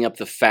just bringing up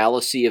the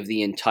fallacy of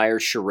the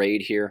entire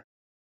charade here?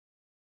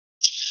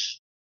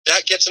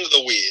 That gets into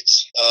the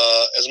weeds.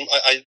 As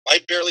I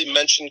barely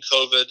mentioned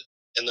COVID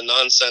and the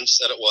nonsense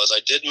that it was.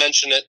 I did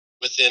mention it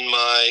within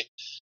my,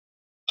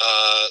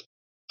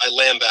 I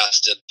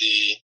lambasted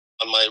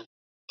on my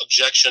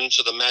objection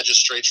to the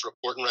magistrate's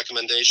report and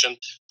recommendation.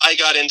 I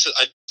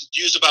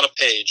used about a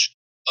page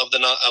of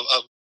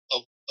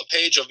a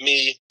page of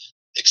me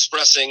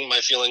expressing my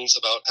feelings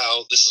about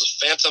how this is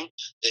a phantom,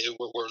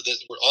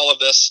 where all of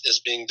this is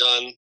being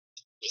done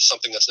with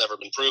something that's never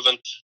been proven.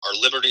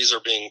 Our liberties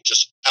are being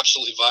just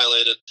absolutely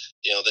violated.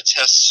 The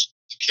tests.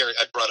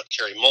 I brought up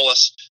Carrie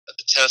Mullis, that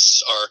the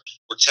tests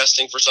we're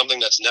testing for something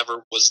that's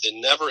never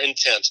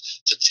intent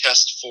to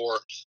test for.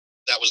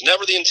 That was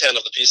never the intent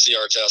of the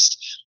PCR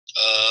test.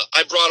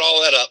 I brought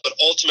all that up, but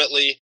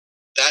ultimately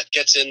that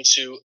gets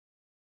into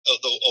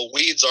a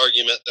weeds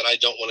argument that I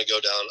don't want to go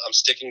down. I'm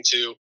sticking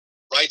to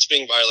rights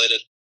being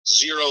violated,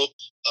 zero,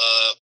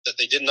 that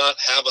they did not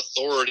have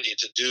authority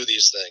to do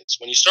these things.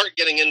 When you start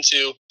getting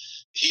into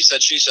he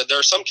said, she said, there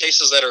are some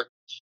cases that are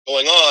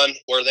going on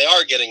where they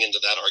are getting into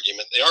that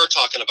argument. They are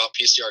talking about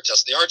PCR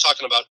tests. They are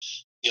talking about,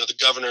 the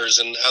governors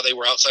and how they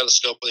were outside of the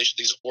scope.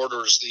 These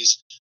orders,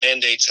 these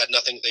mandates had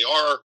nothing.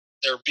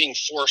 They're being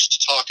forced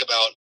to talk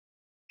about,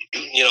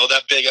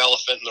 that big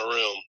elephant in the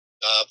room.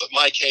 But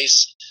my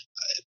case,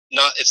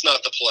 it's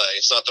not the play.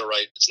 It's not the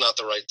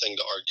right thing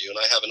to argue. And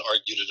I haven't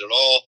argued it at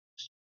all.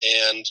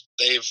 And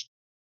the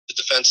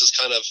defense has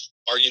kind of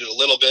argued it a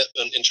little bit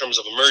in terms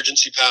of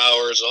emergency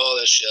powers and all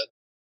that shit.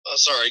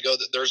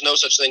 There's no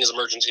such thing as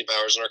emergency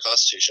powers in our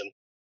Constitution.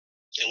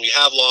 And we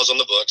have laws on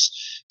the books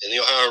in the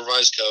Ohio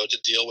Revised Code to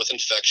deal with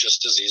infectious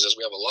diseases.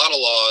 We have a lot of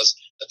laws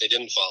that they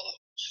didn't follow.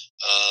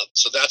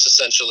 So that's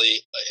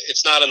essentially,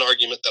 it's not an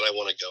argument that I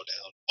want to go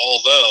down.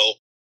 Although,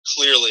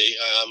 clearly,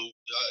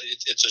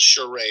 it's a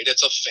charade.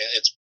 It's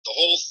the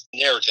whole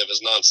narrative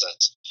is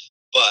nonsense.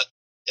 But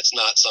it's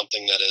not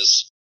something that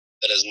is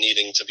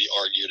needing to be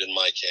argued in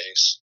my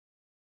case.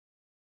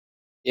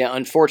 Yeah,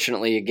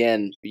 unfortunately,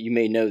 again, you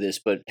may know this,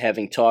 but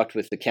having talked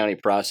with the county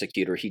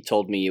prosecutor, he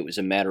told me it was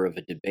a matter of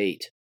a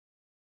debate.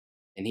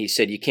 And he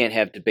said you can't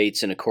have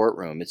debates in a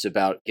courtroom. It's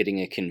about getting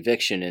a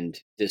conviction, and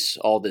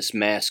all this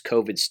mass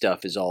COVID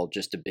stuff is all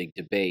just a big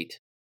debate.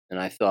 And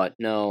I thought,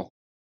 no,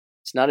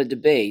 it's not a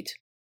debate.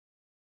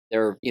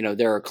 There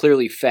are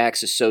clearly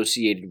facts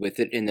associated with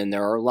it, and then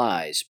there are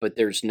lies, but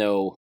there's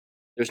no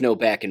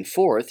back and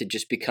forth. It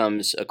just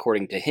becomes,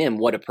 according to him,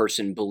 what a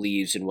person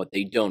believes and what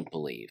they don't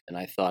believe. And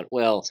I thought,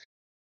 well,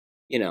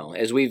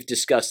 as we've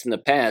discussed in the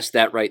past,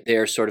 that right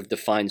there sort of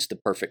defines the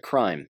perfect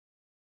crime.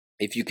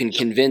 If you can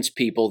convince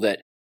people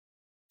that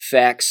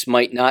facts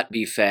might not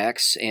be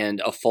facts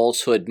and a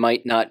falsehood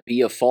might not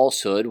be a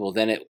falsehood, well,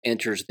 then it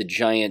enters the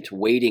giant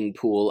wading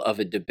pool of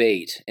a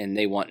debate, and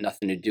they want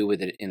nothing to do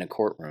with it in a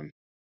courtroom.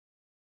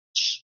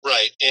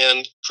 Right,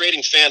 and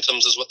creating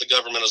phantoms is what the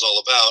government is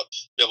all about.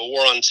 We have a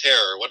war on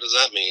terror. What does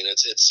that mean?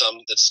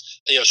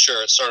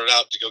 Sure, it started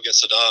out to go get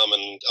Saddam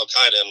and Al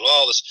Qaeda and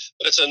all this,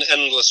 but it's an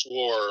endless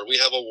war. We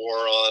have a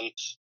war on,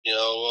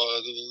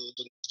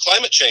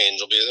 climate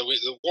change. Will be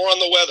the war on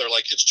the weather.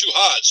 Like, it's too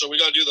hot, so we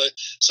got to do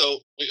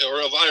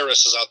or a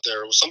virus is out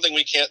there, something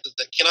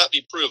that cannot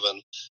be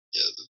proven.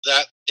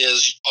 That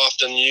is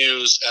often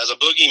used as a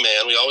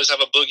boogeyman. We always have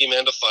a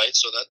boogeyman to fight,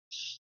 so that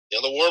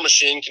the war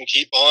machine can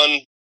keep on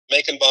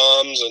making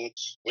bombs, and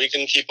we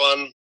can keep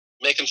on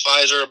making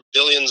Pfizer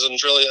billions and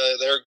trillions.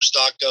 Their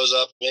stock goes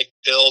up, make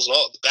pills and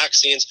all the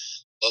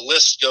vaccines. The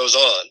list goes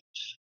on.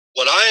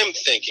 What I am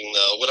thinking,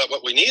 though,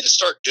 what we need to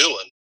start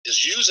doing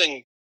is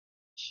using.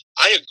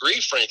 I agree,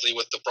 frankly,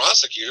 with the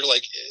prosecutor.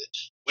 Like,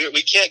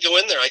 we can't go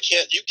in there.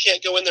 You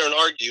can't go in there and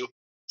argue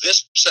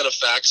this set of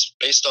facts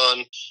based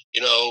on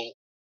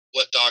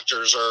what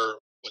doctors or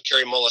what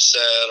Kerry Mullis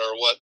said or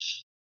what.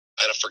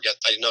 I forget.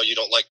 I know you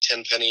don't like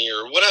Tenpenny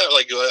or whatever.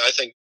 Like, I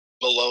think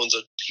Malone's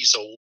a piece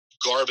of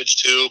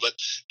garbage too, but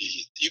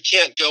you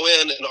can't go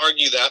in and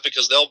argue that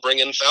because they'll bring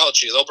in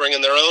Fauci. They'll bring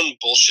in their own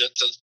bullshit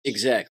to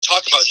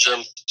talk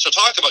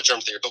about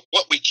germ theory. But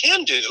what we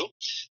can do,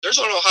 there's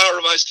an Ohio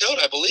Revised Code,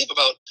 I believe,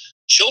 about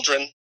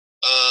children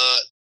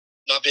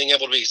not being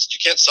able to be. You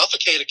can't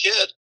suffocate a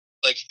kid,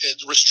 like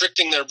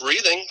restricting their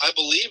breathing. I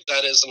believe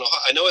that is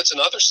I know it's in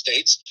other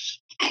states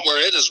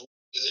where it is.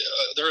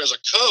 There is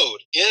a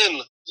code in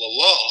the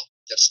law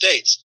that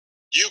states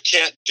you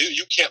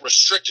can't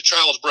restrict a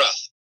child's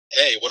breath.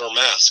 Hey, what are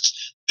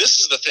masks? This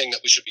is the thing that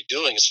we should be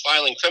doing, is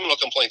filing criminal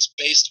complaints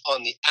based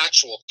on the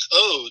actual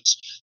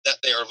codes that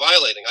they are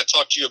violating. I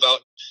talked to you about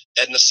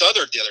Edna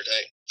Southard the other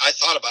day. I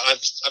thought about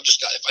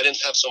if I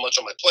didn't have so much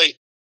on my plate,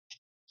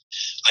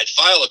 I'd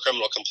file a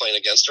criminal complaint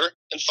against her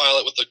and file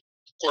it with the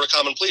Court of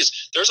Common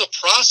Pleas. There's a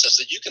process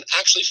that you can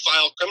actually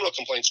file criminal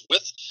complaints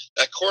with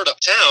that court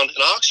uptown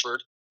in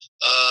Oxford,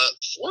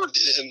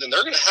 and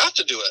they're going to have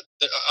to do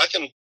it. I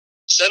can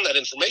send that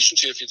information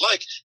to you if you'd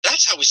like.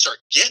 That's how we start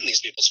getting these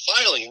people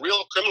filing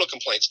real criminal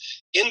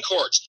complaints in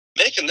courts,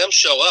 making them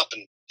show up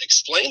and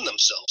explain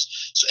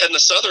themselves. So Edna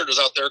Southard was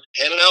out there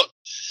handing out,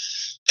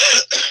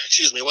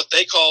 what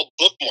they call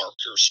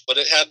bookmarkers, but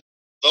it had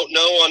vote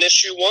no on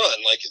issue 1.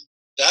 Like,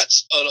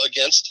 that's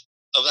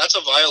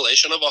a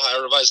violation of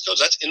Ohio Revised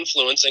Codes. That's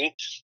influencing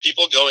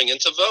people going in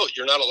to vote.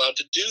 You're not allowed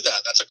to do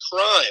that. That's a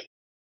crime.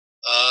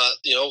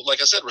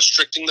 Like I said,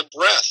 restricting the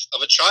breath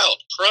of a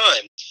child,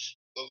 crime.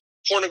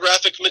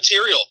 Pornographic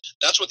material.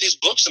 That's what these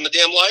books in the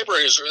damn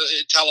libraries are,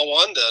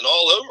 Talawanda and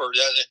all over.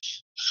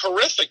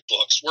 Horrific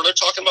books where they're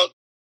talking about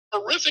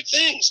horrific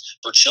things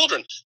for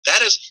children.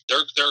 That is, there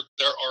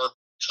are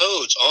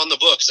codes on the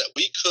books that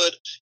we could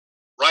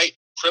write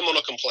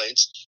criminal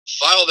complaints,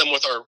 file them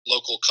with our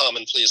local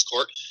common pleas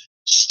court,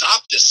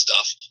 stop this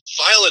stuff,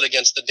 file it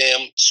against the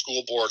damn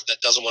school board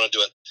that doesn't want to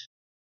do it.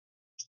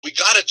 We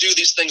got to do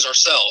these things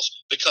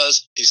ourselves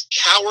because these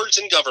cowards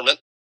in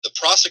government, the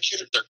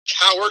prosecutor, they're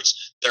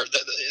cowards, they're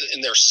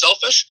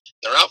selfish,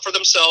 they're out for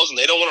themselves, and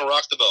they don't want to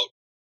rock the boat.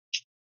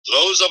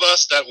 those of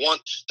us that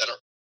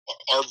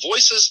are our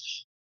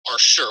voices are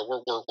sure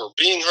we're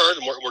being heard,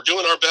 and we're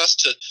doing our best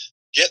to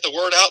get the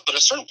word out. But at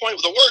a certain point,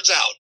 with the word's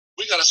out,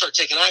 we got to start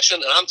taking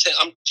action. And I'm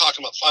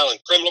talking about filing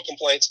criminal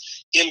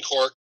complaints in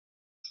court,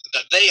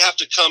 that they have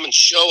to come and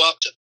show up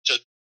to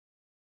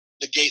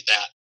negate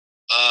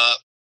that.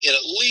 It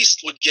at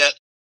least would get,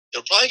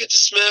 it'll probably get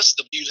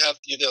dismissed. You'd have,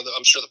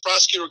 I'm sure the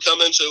prosecutor would come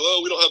in and say,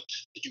 "Oh, we don't have."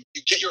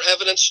 You get your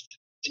evidence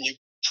and you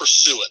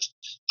pursue it.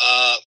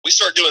 We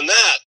start doing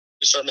that.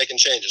 We start making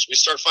changes. We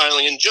start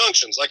filing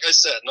injunctions. Like I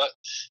said,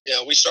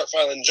 we start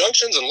filing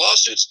injunctions and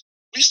lawsuits.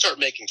 We start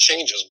making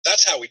changes.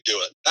 That's how we do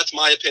it. That's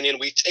my opinion.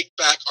 We take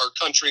back our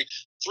country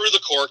through the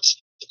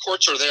courts. The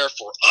courts are there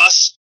for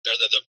us. They're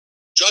the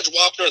Judge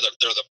Wapner.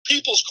 They're the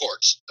people's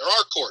courts. They're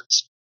our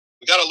courts.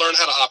 We got to learn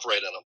how to operate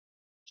in them.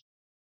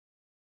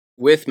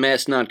 With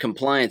mass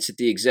noncompliance at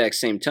the exact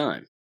same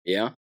time.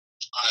 Yeah?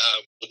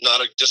 I would not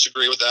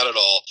disagree with that at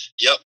all.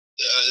 Yep.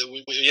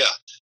 Yeah.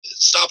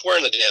 Stop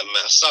wearing the damn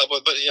mask. Stop.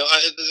 But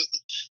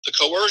the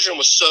coercion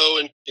was so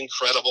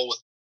incredible, with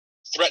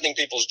threatening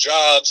people's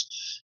jobs,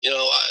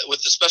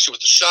 especially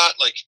with the shot.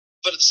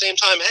 But at the same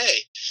time, hey,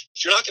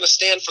 if you're not going to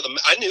stand for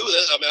I knew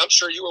this. I mean, I'm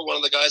sure you were one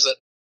of the guys that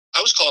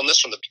I was calling this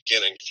from the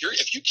beginning.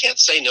 If you can't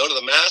say no to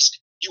the mask,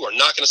 you are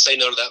not going to say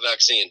no to that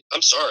vaccine.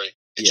 I'm sorry.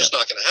 It's just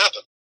not going to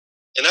happen.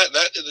 And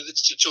that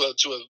it's to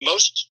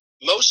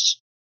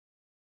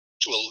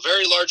a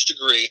very large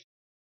degree,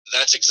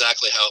 that's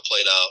exactly how it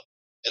played out.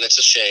 And it's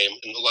a shame.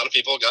 And a lot of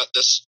people got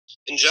this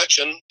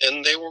injection,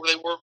 and they were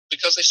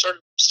because they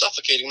started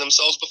suffocating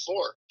themselves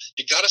before.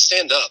 You got to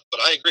stand up.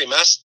 But I agree,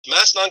 mass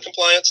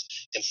noncompliance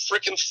and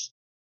frickin'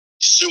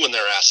 suing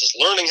their asses,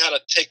 learning how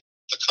to take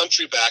the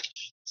country back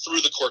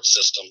through the court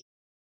system.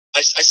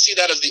 I see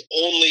that as the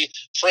only.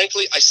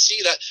 Frankly, I see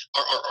that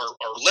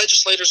our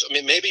legislators. I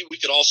mean, maybe we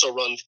could also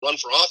run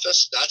for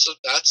office.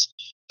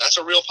 That's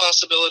a real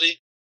possibility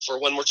for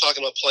when we're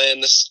talking about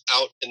playing this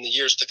out in the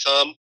years to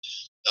come.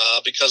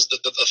 Because the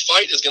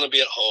fight is going to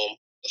be at home.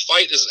 The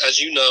fight is, as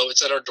you know,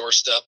 it's at our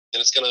doorstep,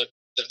 and it's going to.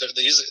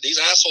 These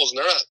assholes, and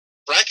they're not.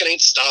 Bracken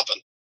ain't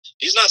stopping.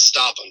 He's not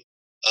stopping.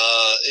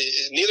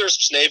 Neither is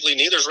Snavely.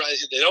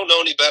 They don't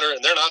know any better,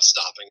 and they're not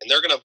stopping. And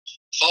they're going to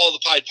follow the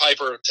Pied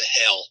Piper to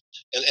hell,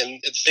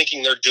 and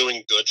thinking they're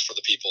doing good for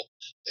the people,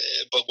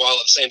 but while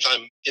at the same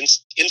time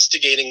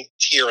instigating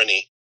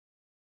tyranny.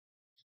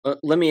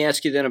 Let me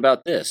ask you then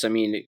about this. I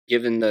mean,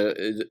 given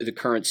the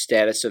current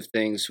status of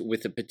things,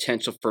 with the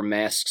potential for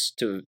masks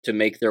to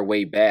make their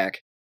way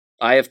back,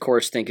 I, of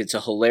course, think it's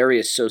a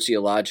hilarious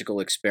sociological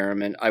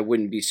experiment. I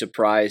wouldn't be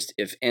surprised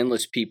if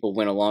endless people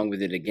went along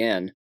with it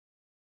again,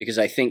 because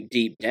I think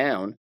deep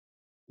down,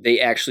 they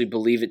actually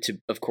believe it to,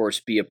 of course,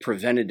 be a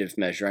preventative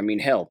measure. I mean,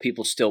 hell,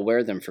 people still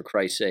wear them, for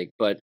Christ's sake.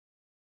 But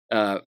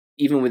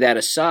even with that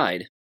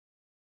aside,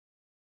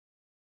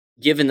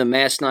 given the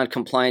mass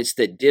noncompliance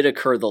that did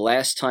occur the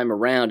last time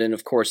around, and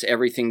of course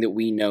everything that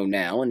we know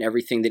now, and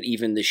everything that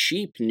even the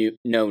sheep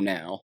know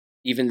now,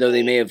 even though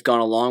they may have gone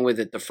along with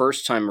it the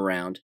first time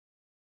around,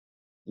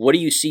 what do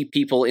you see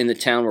people in the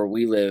town where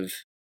we live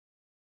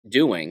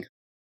doing,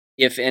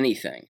 if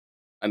anything?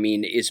 I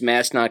mean, is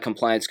mass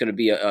noncompliance going to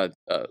be a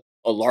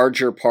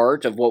larger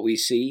part of what we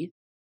see?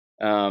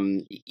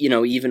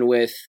 Even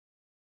with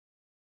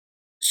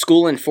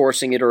school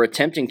enforcing it or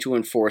attempting to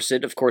enforce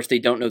it, of course, they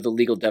don't know the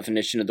legal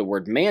definition of the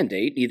word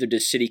mandate. Neither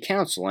does city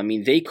council. I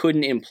mean, they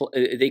couldn't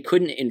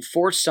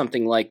enforce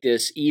something like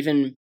this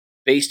even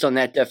based on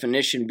that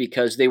definition,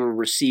 because they were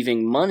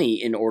receiving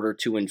money in order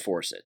to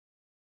enforce it.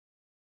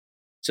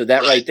 So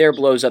that right there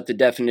blows up the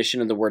definition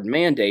of the word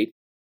mandate.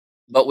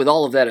 But with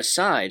all of that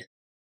aside,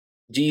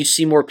 do you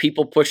see more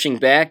people pushing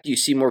back? Do you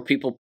see more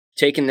people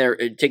taking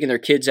their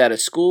kids out of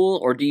school,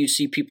 or do you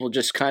see people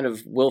just kind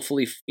of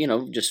willfully,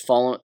 just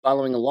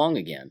following along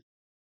again?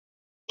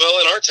 Well,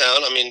 in our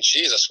town, I mean,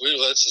 Jesus,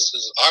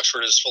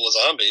 Oxford is full of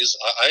zombies.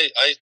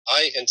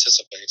 I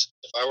anticipate,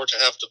 if I were to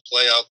have to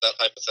play out that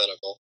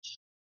hypothetical,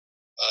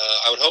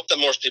 I would hope that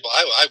more people.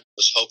 I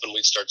was hoping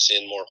we'd start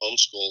seeing more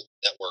homeschool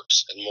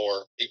networks and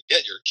more.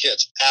 Get your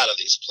kids out of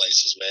these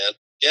places, man.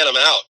 Get them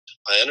out.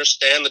 I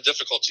understand the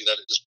difficulty that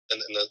it is,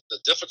 and the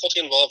difficulty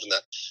involved in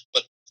that,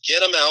 but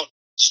get them out.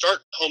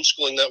 Start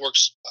homeschooling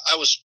networks. I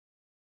was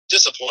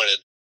disappointed,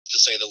 to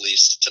say the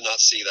least, to not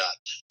see that.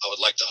 I would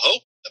like to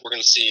hope that we're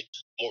going to see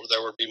more.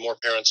 There would be more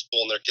parents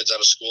pulling their kids out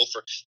of school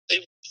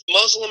they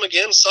muzzle them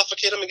again,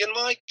 suffocate them again.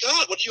 My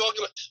God, what are you all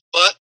going to?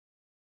 But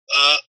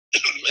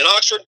in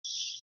Oxford,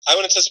 I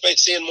would anticipate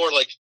seeing more.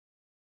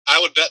 I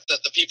would bet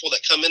that the people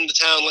that come into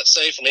town, let's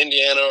say from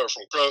Indiana or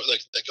from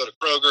that go to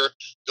Kroger,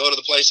 go to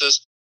the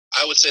places,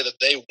 I would say that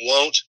they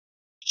won't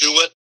do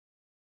it.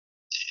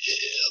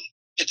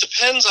 It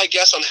depends, I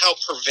guess, on how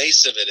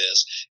pervasive it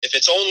is. If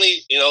it's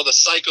only, the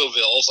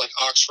psychovilles like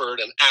Oxford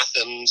and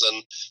Athens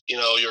and,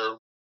 your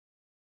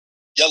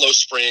Yellow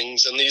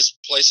Springs and these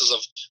places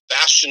of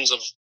bastions of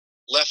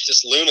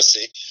leftist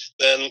lunacy,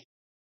 then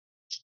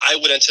I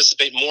would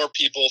anticipate more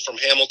people from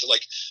Hamilton,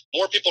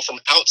 more people from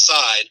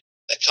outside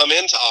that come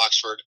into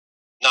Oxford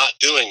not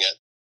doing it.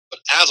 But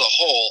as a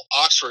whole,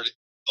 Oxford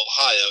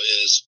Ohio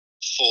is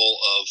full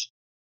of,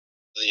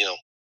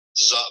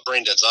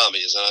 brain dead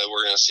zombies.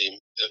 We're going to see,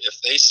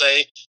 if they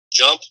say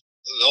jump,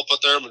 they'll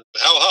put their, how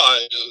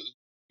high,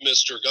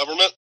 Mr.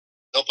 Government?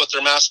 They'll put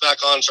their mask back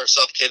on, start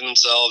suffocating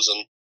themselves,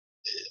 and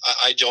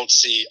I don't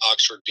see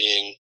Oxford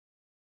being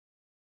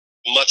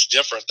much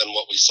different than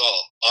what we saw,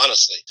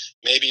 honestly.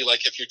 Maybe,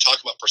 like, if you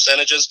talk about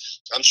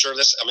percentages, I'm sure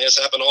this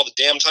happened all the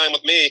damn time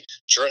with me.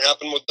 Sure, it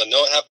happened with, I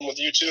know it happened with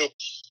you too.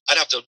 I'd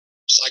have to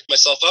psych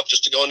myself up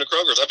just to go into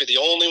Kroger's. I'd be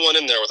the only one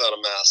in there without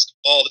a mask,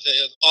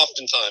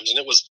 oftentimes, and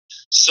it was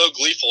so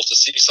gleeful to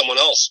see someone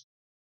else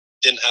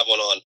didn't have one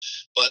on.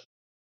 But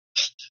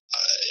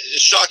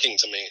it's shocking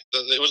to me.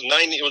 It was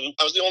 90.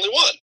 I was the only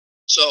one.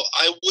 So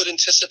I would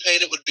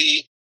anticipate it would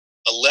be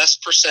a less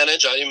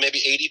percentage,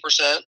 maybe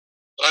 80%.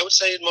 But I would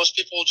say most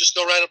people will just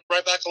go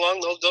right back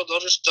along. They'll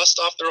just dust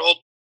off their old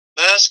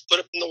mask, put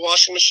it in the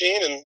washing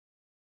machine, and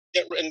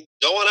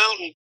go on out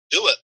and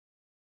do it.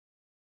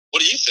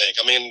 What do you think?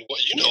 I mean,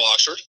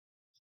 Oxford.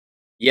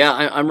 Yeah,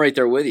 I'm right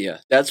there with you.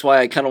 That's why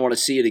I kind of want to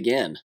see it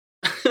again.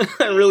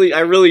 I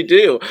really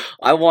do.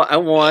 I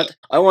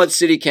want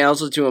city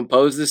council to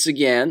impose this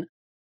again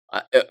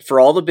for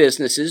all the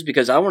businesses,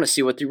 because I want to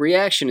see what the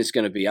reaction is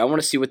going to be. I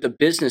want to see what the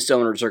business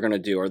owners are going to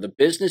do. Are the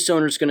business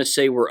owners going to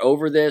say, we're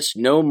over this,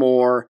 no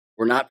more,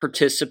 we're not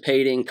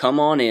participating, come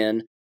on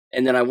in?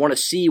 And then I want to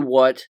see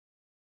what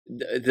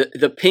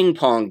the ping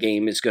pong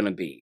game is going to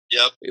be.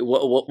 Yep.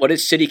 What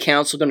is city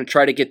council going to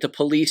try to get the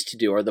police to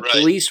do? Are the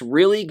police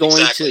really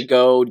going to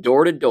go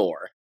door to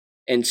door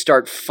and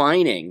start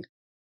fining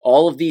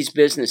all of these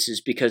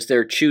businesses because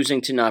they're choosing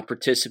to not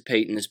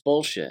participate in this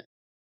bullshit?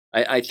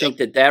 I think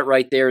that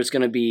right there is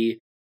going to be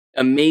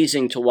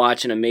amazing to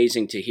watch and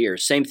amazing to hear.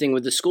 Same thing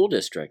with the school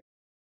district.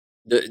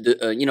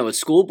 A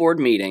school board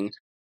meeting,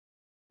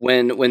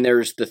 when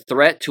there's the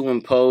threat to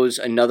impose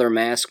another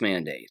mask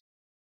mandate,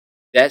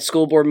 that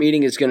school board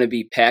meeting is going to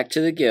be packed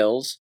to the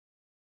gills.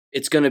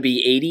 It's going to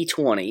be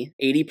 80-20,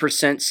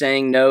 80%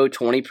 saying no,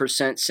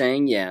 20%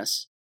 saying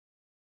yes.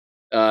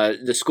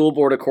 The school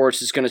board, of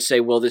course, is going to say,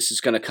 well, this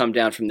is going to come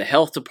down from the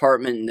health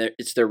department, and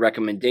it's their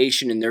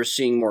recommendation, and they're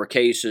seeing more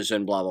cases,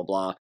 and blah, blah,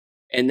 blah.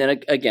 And then,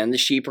 again, the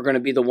sheep are going to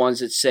be the ones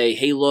that say,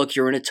 hey, look,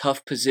 you're in a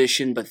tough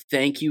position, but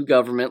thank you,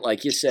 government,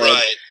 like you said.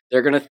 Right.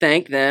 They're going to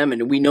thank them,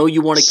 and we know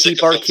you want to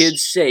keep our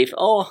kids safe.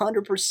 Oh,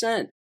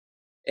 100%.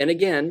 And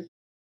again,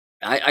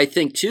 I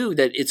think, too,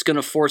 that it's going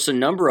to force a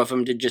number of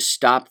them to just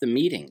stop the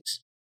meetings.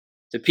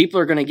 The people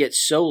are going to get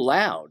so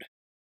loud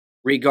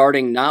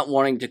regarding not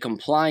wanting to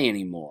comply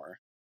anymore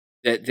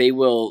that they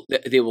will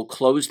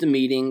close the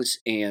meetings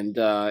and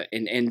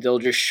they'll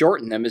just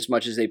shorten them as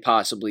much as they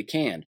possibly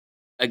can.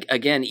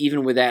 Again,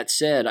 even with that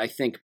said, I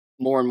think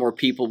more and more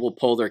people will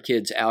pull their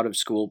kids out of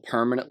school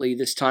permanently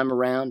this time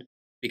around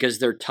because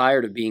they're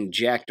tired of being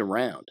jacked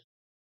around.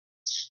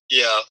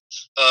 Yeah.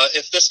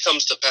 If this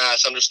comes to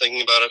pass, I'm just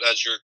thinking about it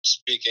as you're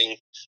speaking.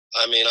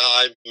 I mean,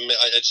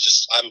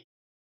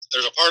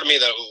 there's a part of me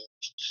that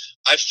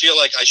I feel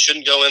like I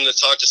shouldn't go in to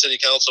talk to city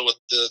council with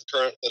the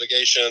current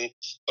litigation,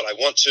 but I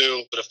want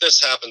to. But if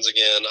this happens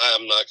again,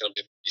 I'm not going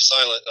to be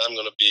silent. I'm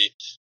going to be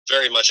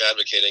very much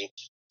advocating.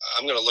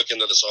 I'm going to look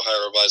into this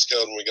Ohio Revised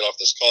Code when we get off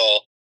this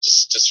call.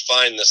 Just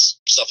find this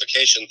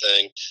suffocation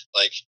thing.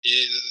 Like,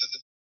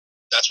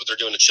 that's what they're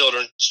doing to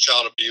children. It's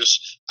child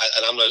abuse.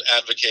 And I'm going to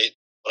advocate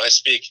when I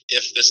speak,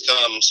 if this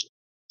comes,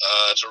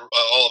 to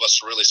all of us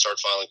to really start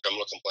filing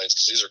criminal complaints,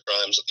 because these are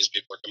crimes that these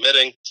people are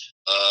committing.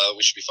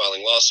 We should be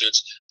filing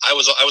lawsuits. I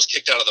was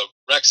kicked out of the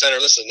rec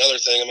center. This is another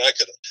thing. I mean,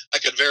 I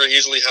could very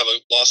easily have a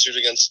lawsuit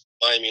against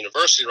Miami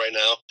University right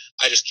now.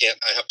 I just can't.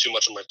 I have too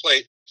much on my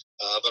plate.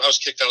 But I was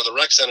kicked out of the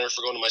rec center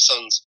for going to my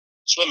son's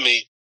swim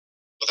meet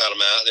without a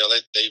mask.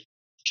 They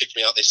kicked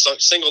me out. They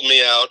singled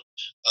me out.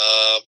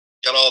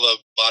 Got all the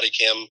body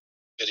cam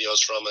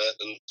videos from it,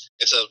 and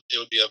it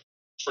would be a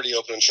pretty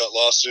open and shut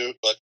lawsuit.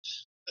 But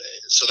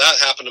so that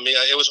happened to me.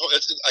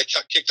 I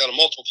got kicked out of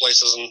multiple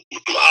places in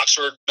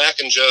Oxford, Mac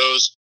and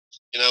Joe's,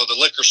 the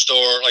liquor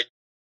store, like,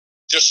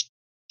 just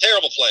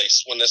terrible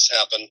place when this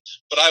happened.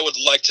 But I would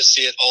like to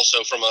see it also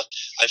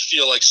I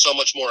feel like so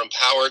much more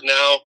empowered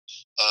now,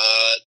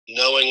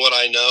 knowing what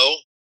I know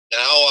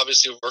now,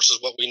 obviously, versus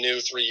what we knew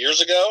 3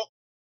 years ago.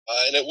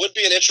 And it would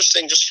be an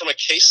interesting, just from a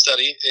case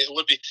study, it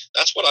would be,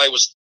 that's how I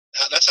was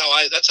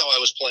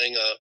playing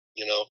a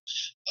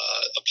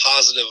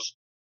positive,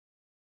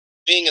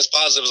 being as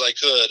positive as I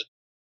could.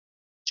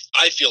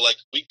 I feel like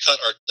we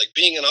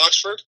being in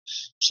Oxford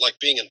was like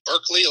being in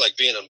Berkeley, like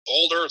being in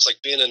Boulder. It's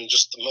like being in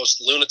just the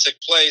most lunatic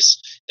place.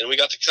 And we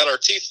got to cut our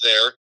teeth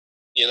there,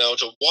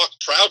 to walk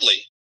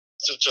proudly,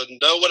 to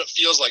know what it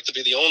feels like to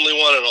be the only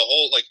one in a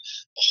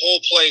whole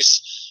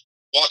place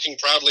walking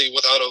proudly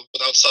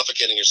without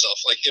suffocating yourself.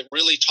 Like, it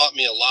really taught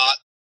me a lot,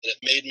 and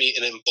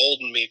it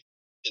emboldened me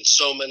in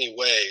so many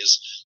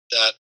ways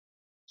that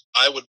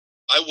I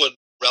would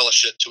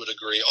relish it to a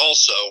degree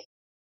also.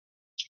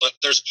 But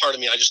there's part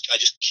of me, I just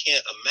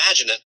can't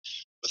imagine it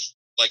with,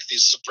 like,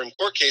 these Supreme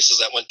Court cases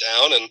that went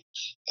down, and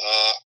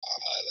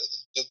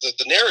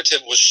the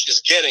narrative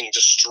is getting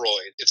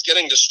destroyed. It's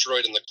getting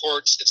destroyed in the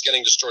courts. It's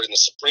getting destroyed in the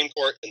Supreme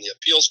Court, in the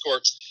appeals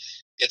courts.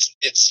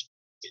 It's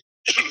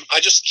I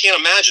just can't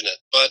imagine it.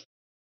 But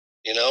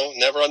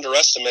never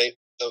underestimate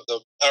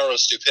the power of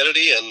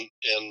stupidity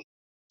and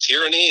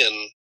tyranny,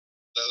 and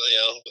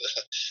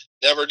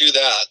never do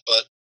that.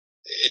 But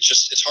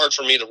it's hard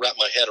for me to wrap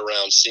my head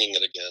around seeing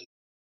it again.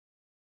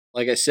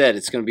 Like I said,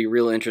 it's going to be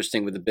real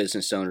interesting with the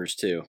business owners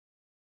too,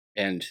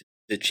 and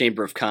the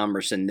Chamber of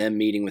Commerce, and them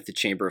meeting with the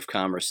Chamber of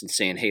Commerce and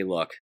saying, hey,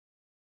 look,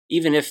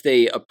 even if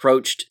they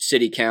approached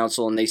City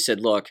Council and they said,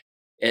 look,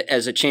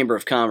 as a Chamber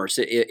of Commerce,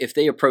 if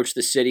they approached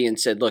the city and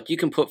said, look, you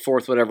can put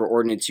forth whatever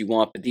ordinance you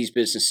want, but these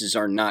businesses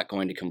are not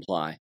going to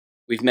comply.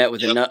 We've met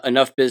with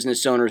enough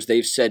business owners.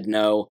 They've said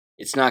no,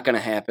 it's not going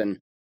to happen.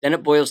 Then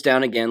it boils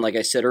down again, like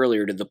I said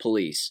earlier, to the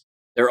police.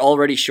 They're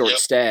already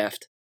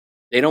short-staffed.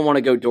 They don't want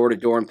to go door to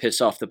door and piss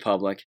off the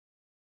public.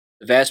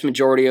 The vast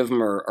majority of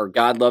them are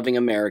God-loving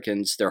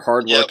Americans. They're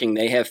hardworking.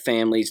 They have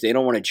families. They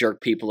don't want to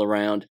jerk people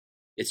around.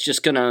 It's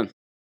just gonna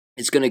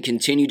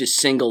continue to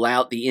single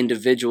out the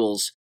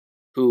individuals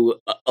who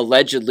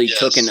allegedly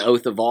took an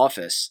oath of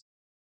office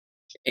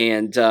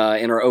and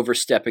are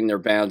overstepping their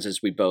bounds, as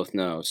we both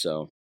know.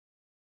 So,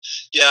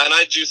 yeah, and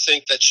I do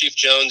think that Chief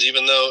Jones,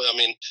 even though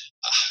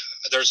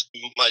there's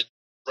my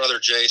brother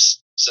Jace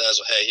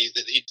says, hey,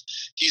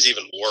 he's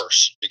even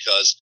worse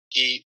because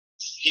he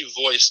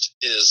voiced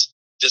his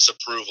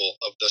disapproval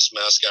of this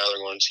mass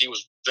gathering ordinance. He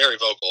was very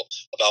vocal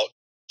about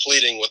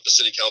pleading with the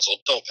city council,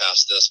 don't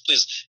pass this,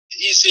 please.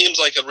 He seems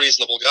like a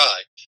reasonable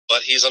guy,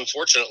 but he's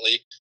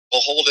unfortunately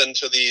beholden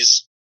to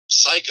these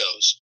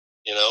psychos,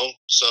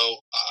 so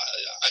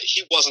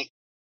he wasn't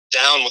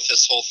down with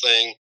this whole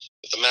thing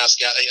with the mass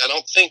gathering. I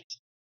don't think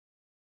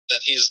that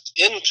he's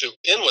in with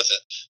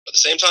it, but at the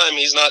same time,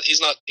 he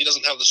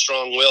doesn't have the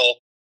strong will.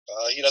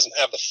 He doesn't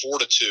have the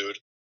fortitude,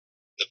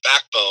 the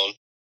backbone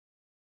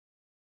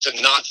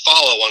to not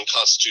follow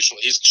unconstitutional.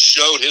 He's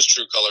showed his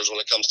true colors when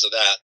it comes to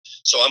that.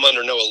 So I'm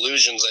under no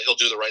illusions that he'll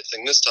do the right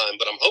thing this time,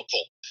 but I'm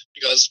hopeful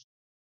because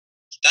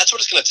that's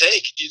what it's going to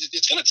take.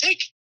 It's going to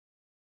take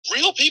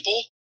real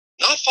people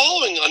not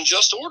following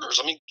unjust orders.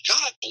 I mean,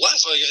 God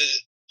bless.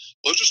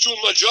 Well, just doing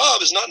my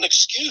job is not an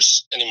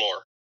excuse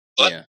anymore,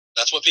 but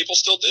that's what people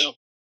still do.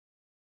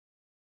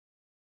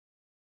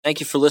 Thank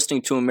you for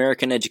listening to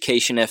American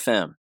Education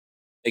FM.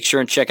 Make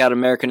sure and check out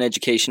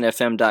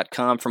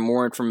AmericanEducationFM.com for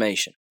more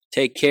information.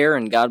 Take care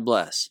and God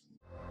bless.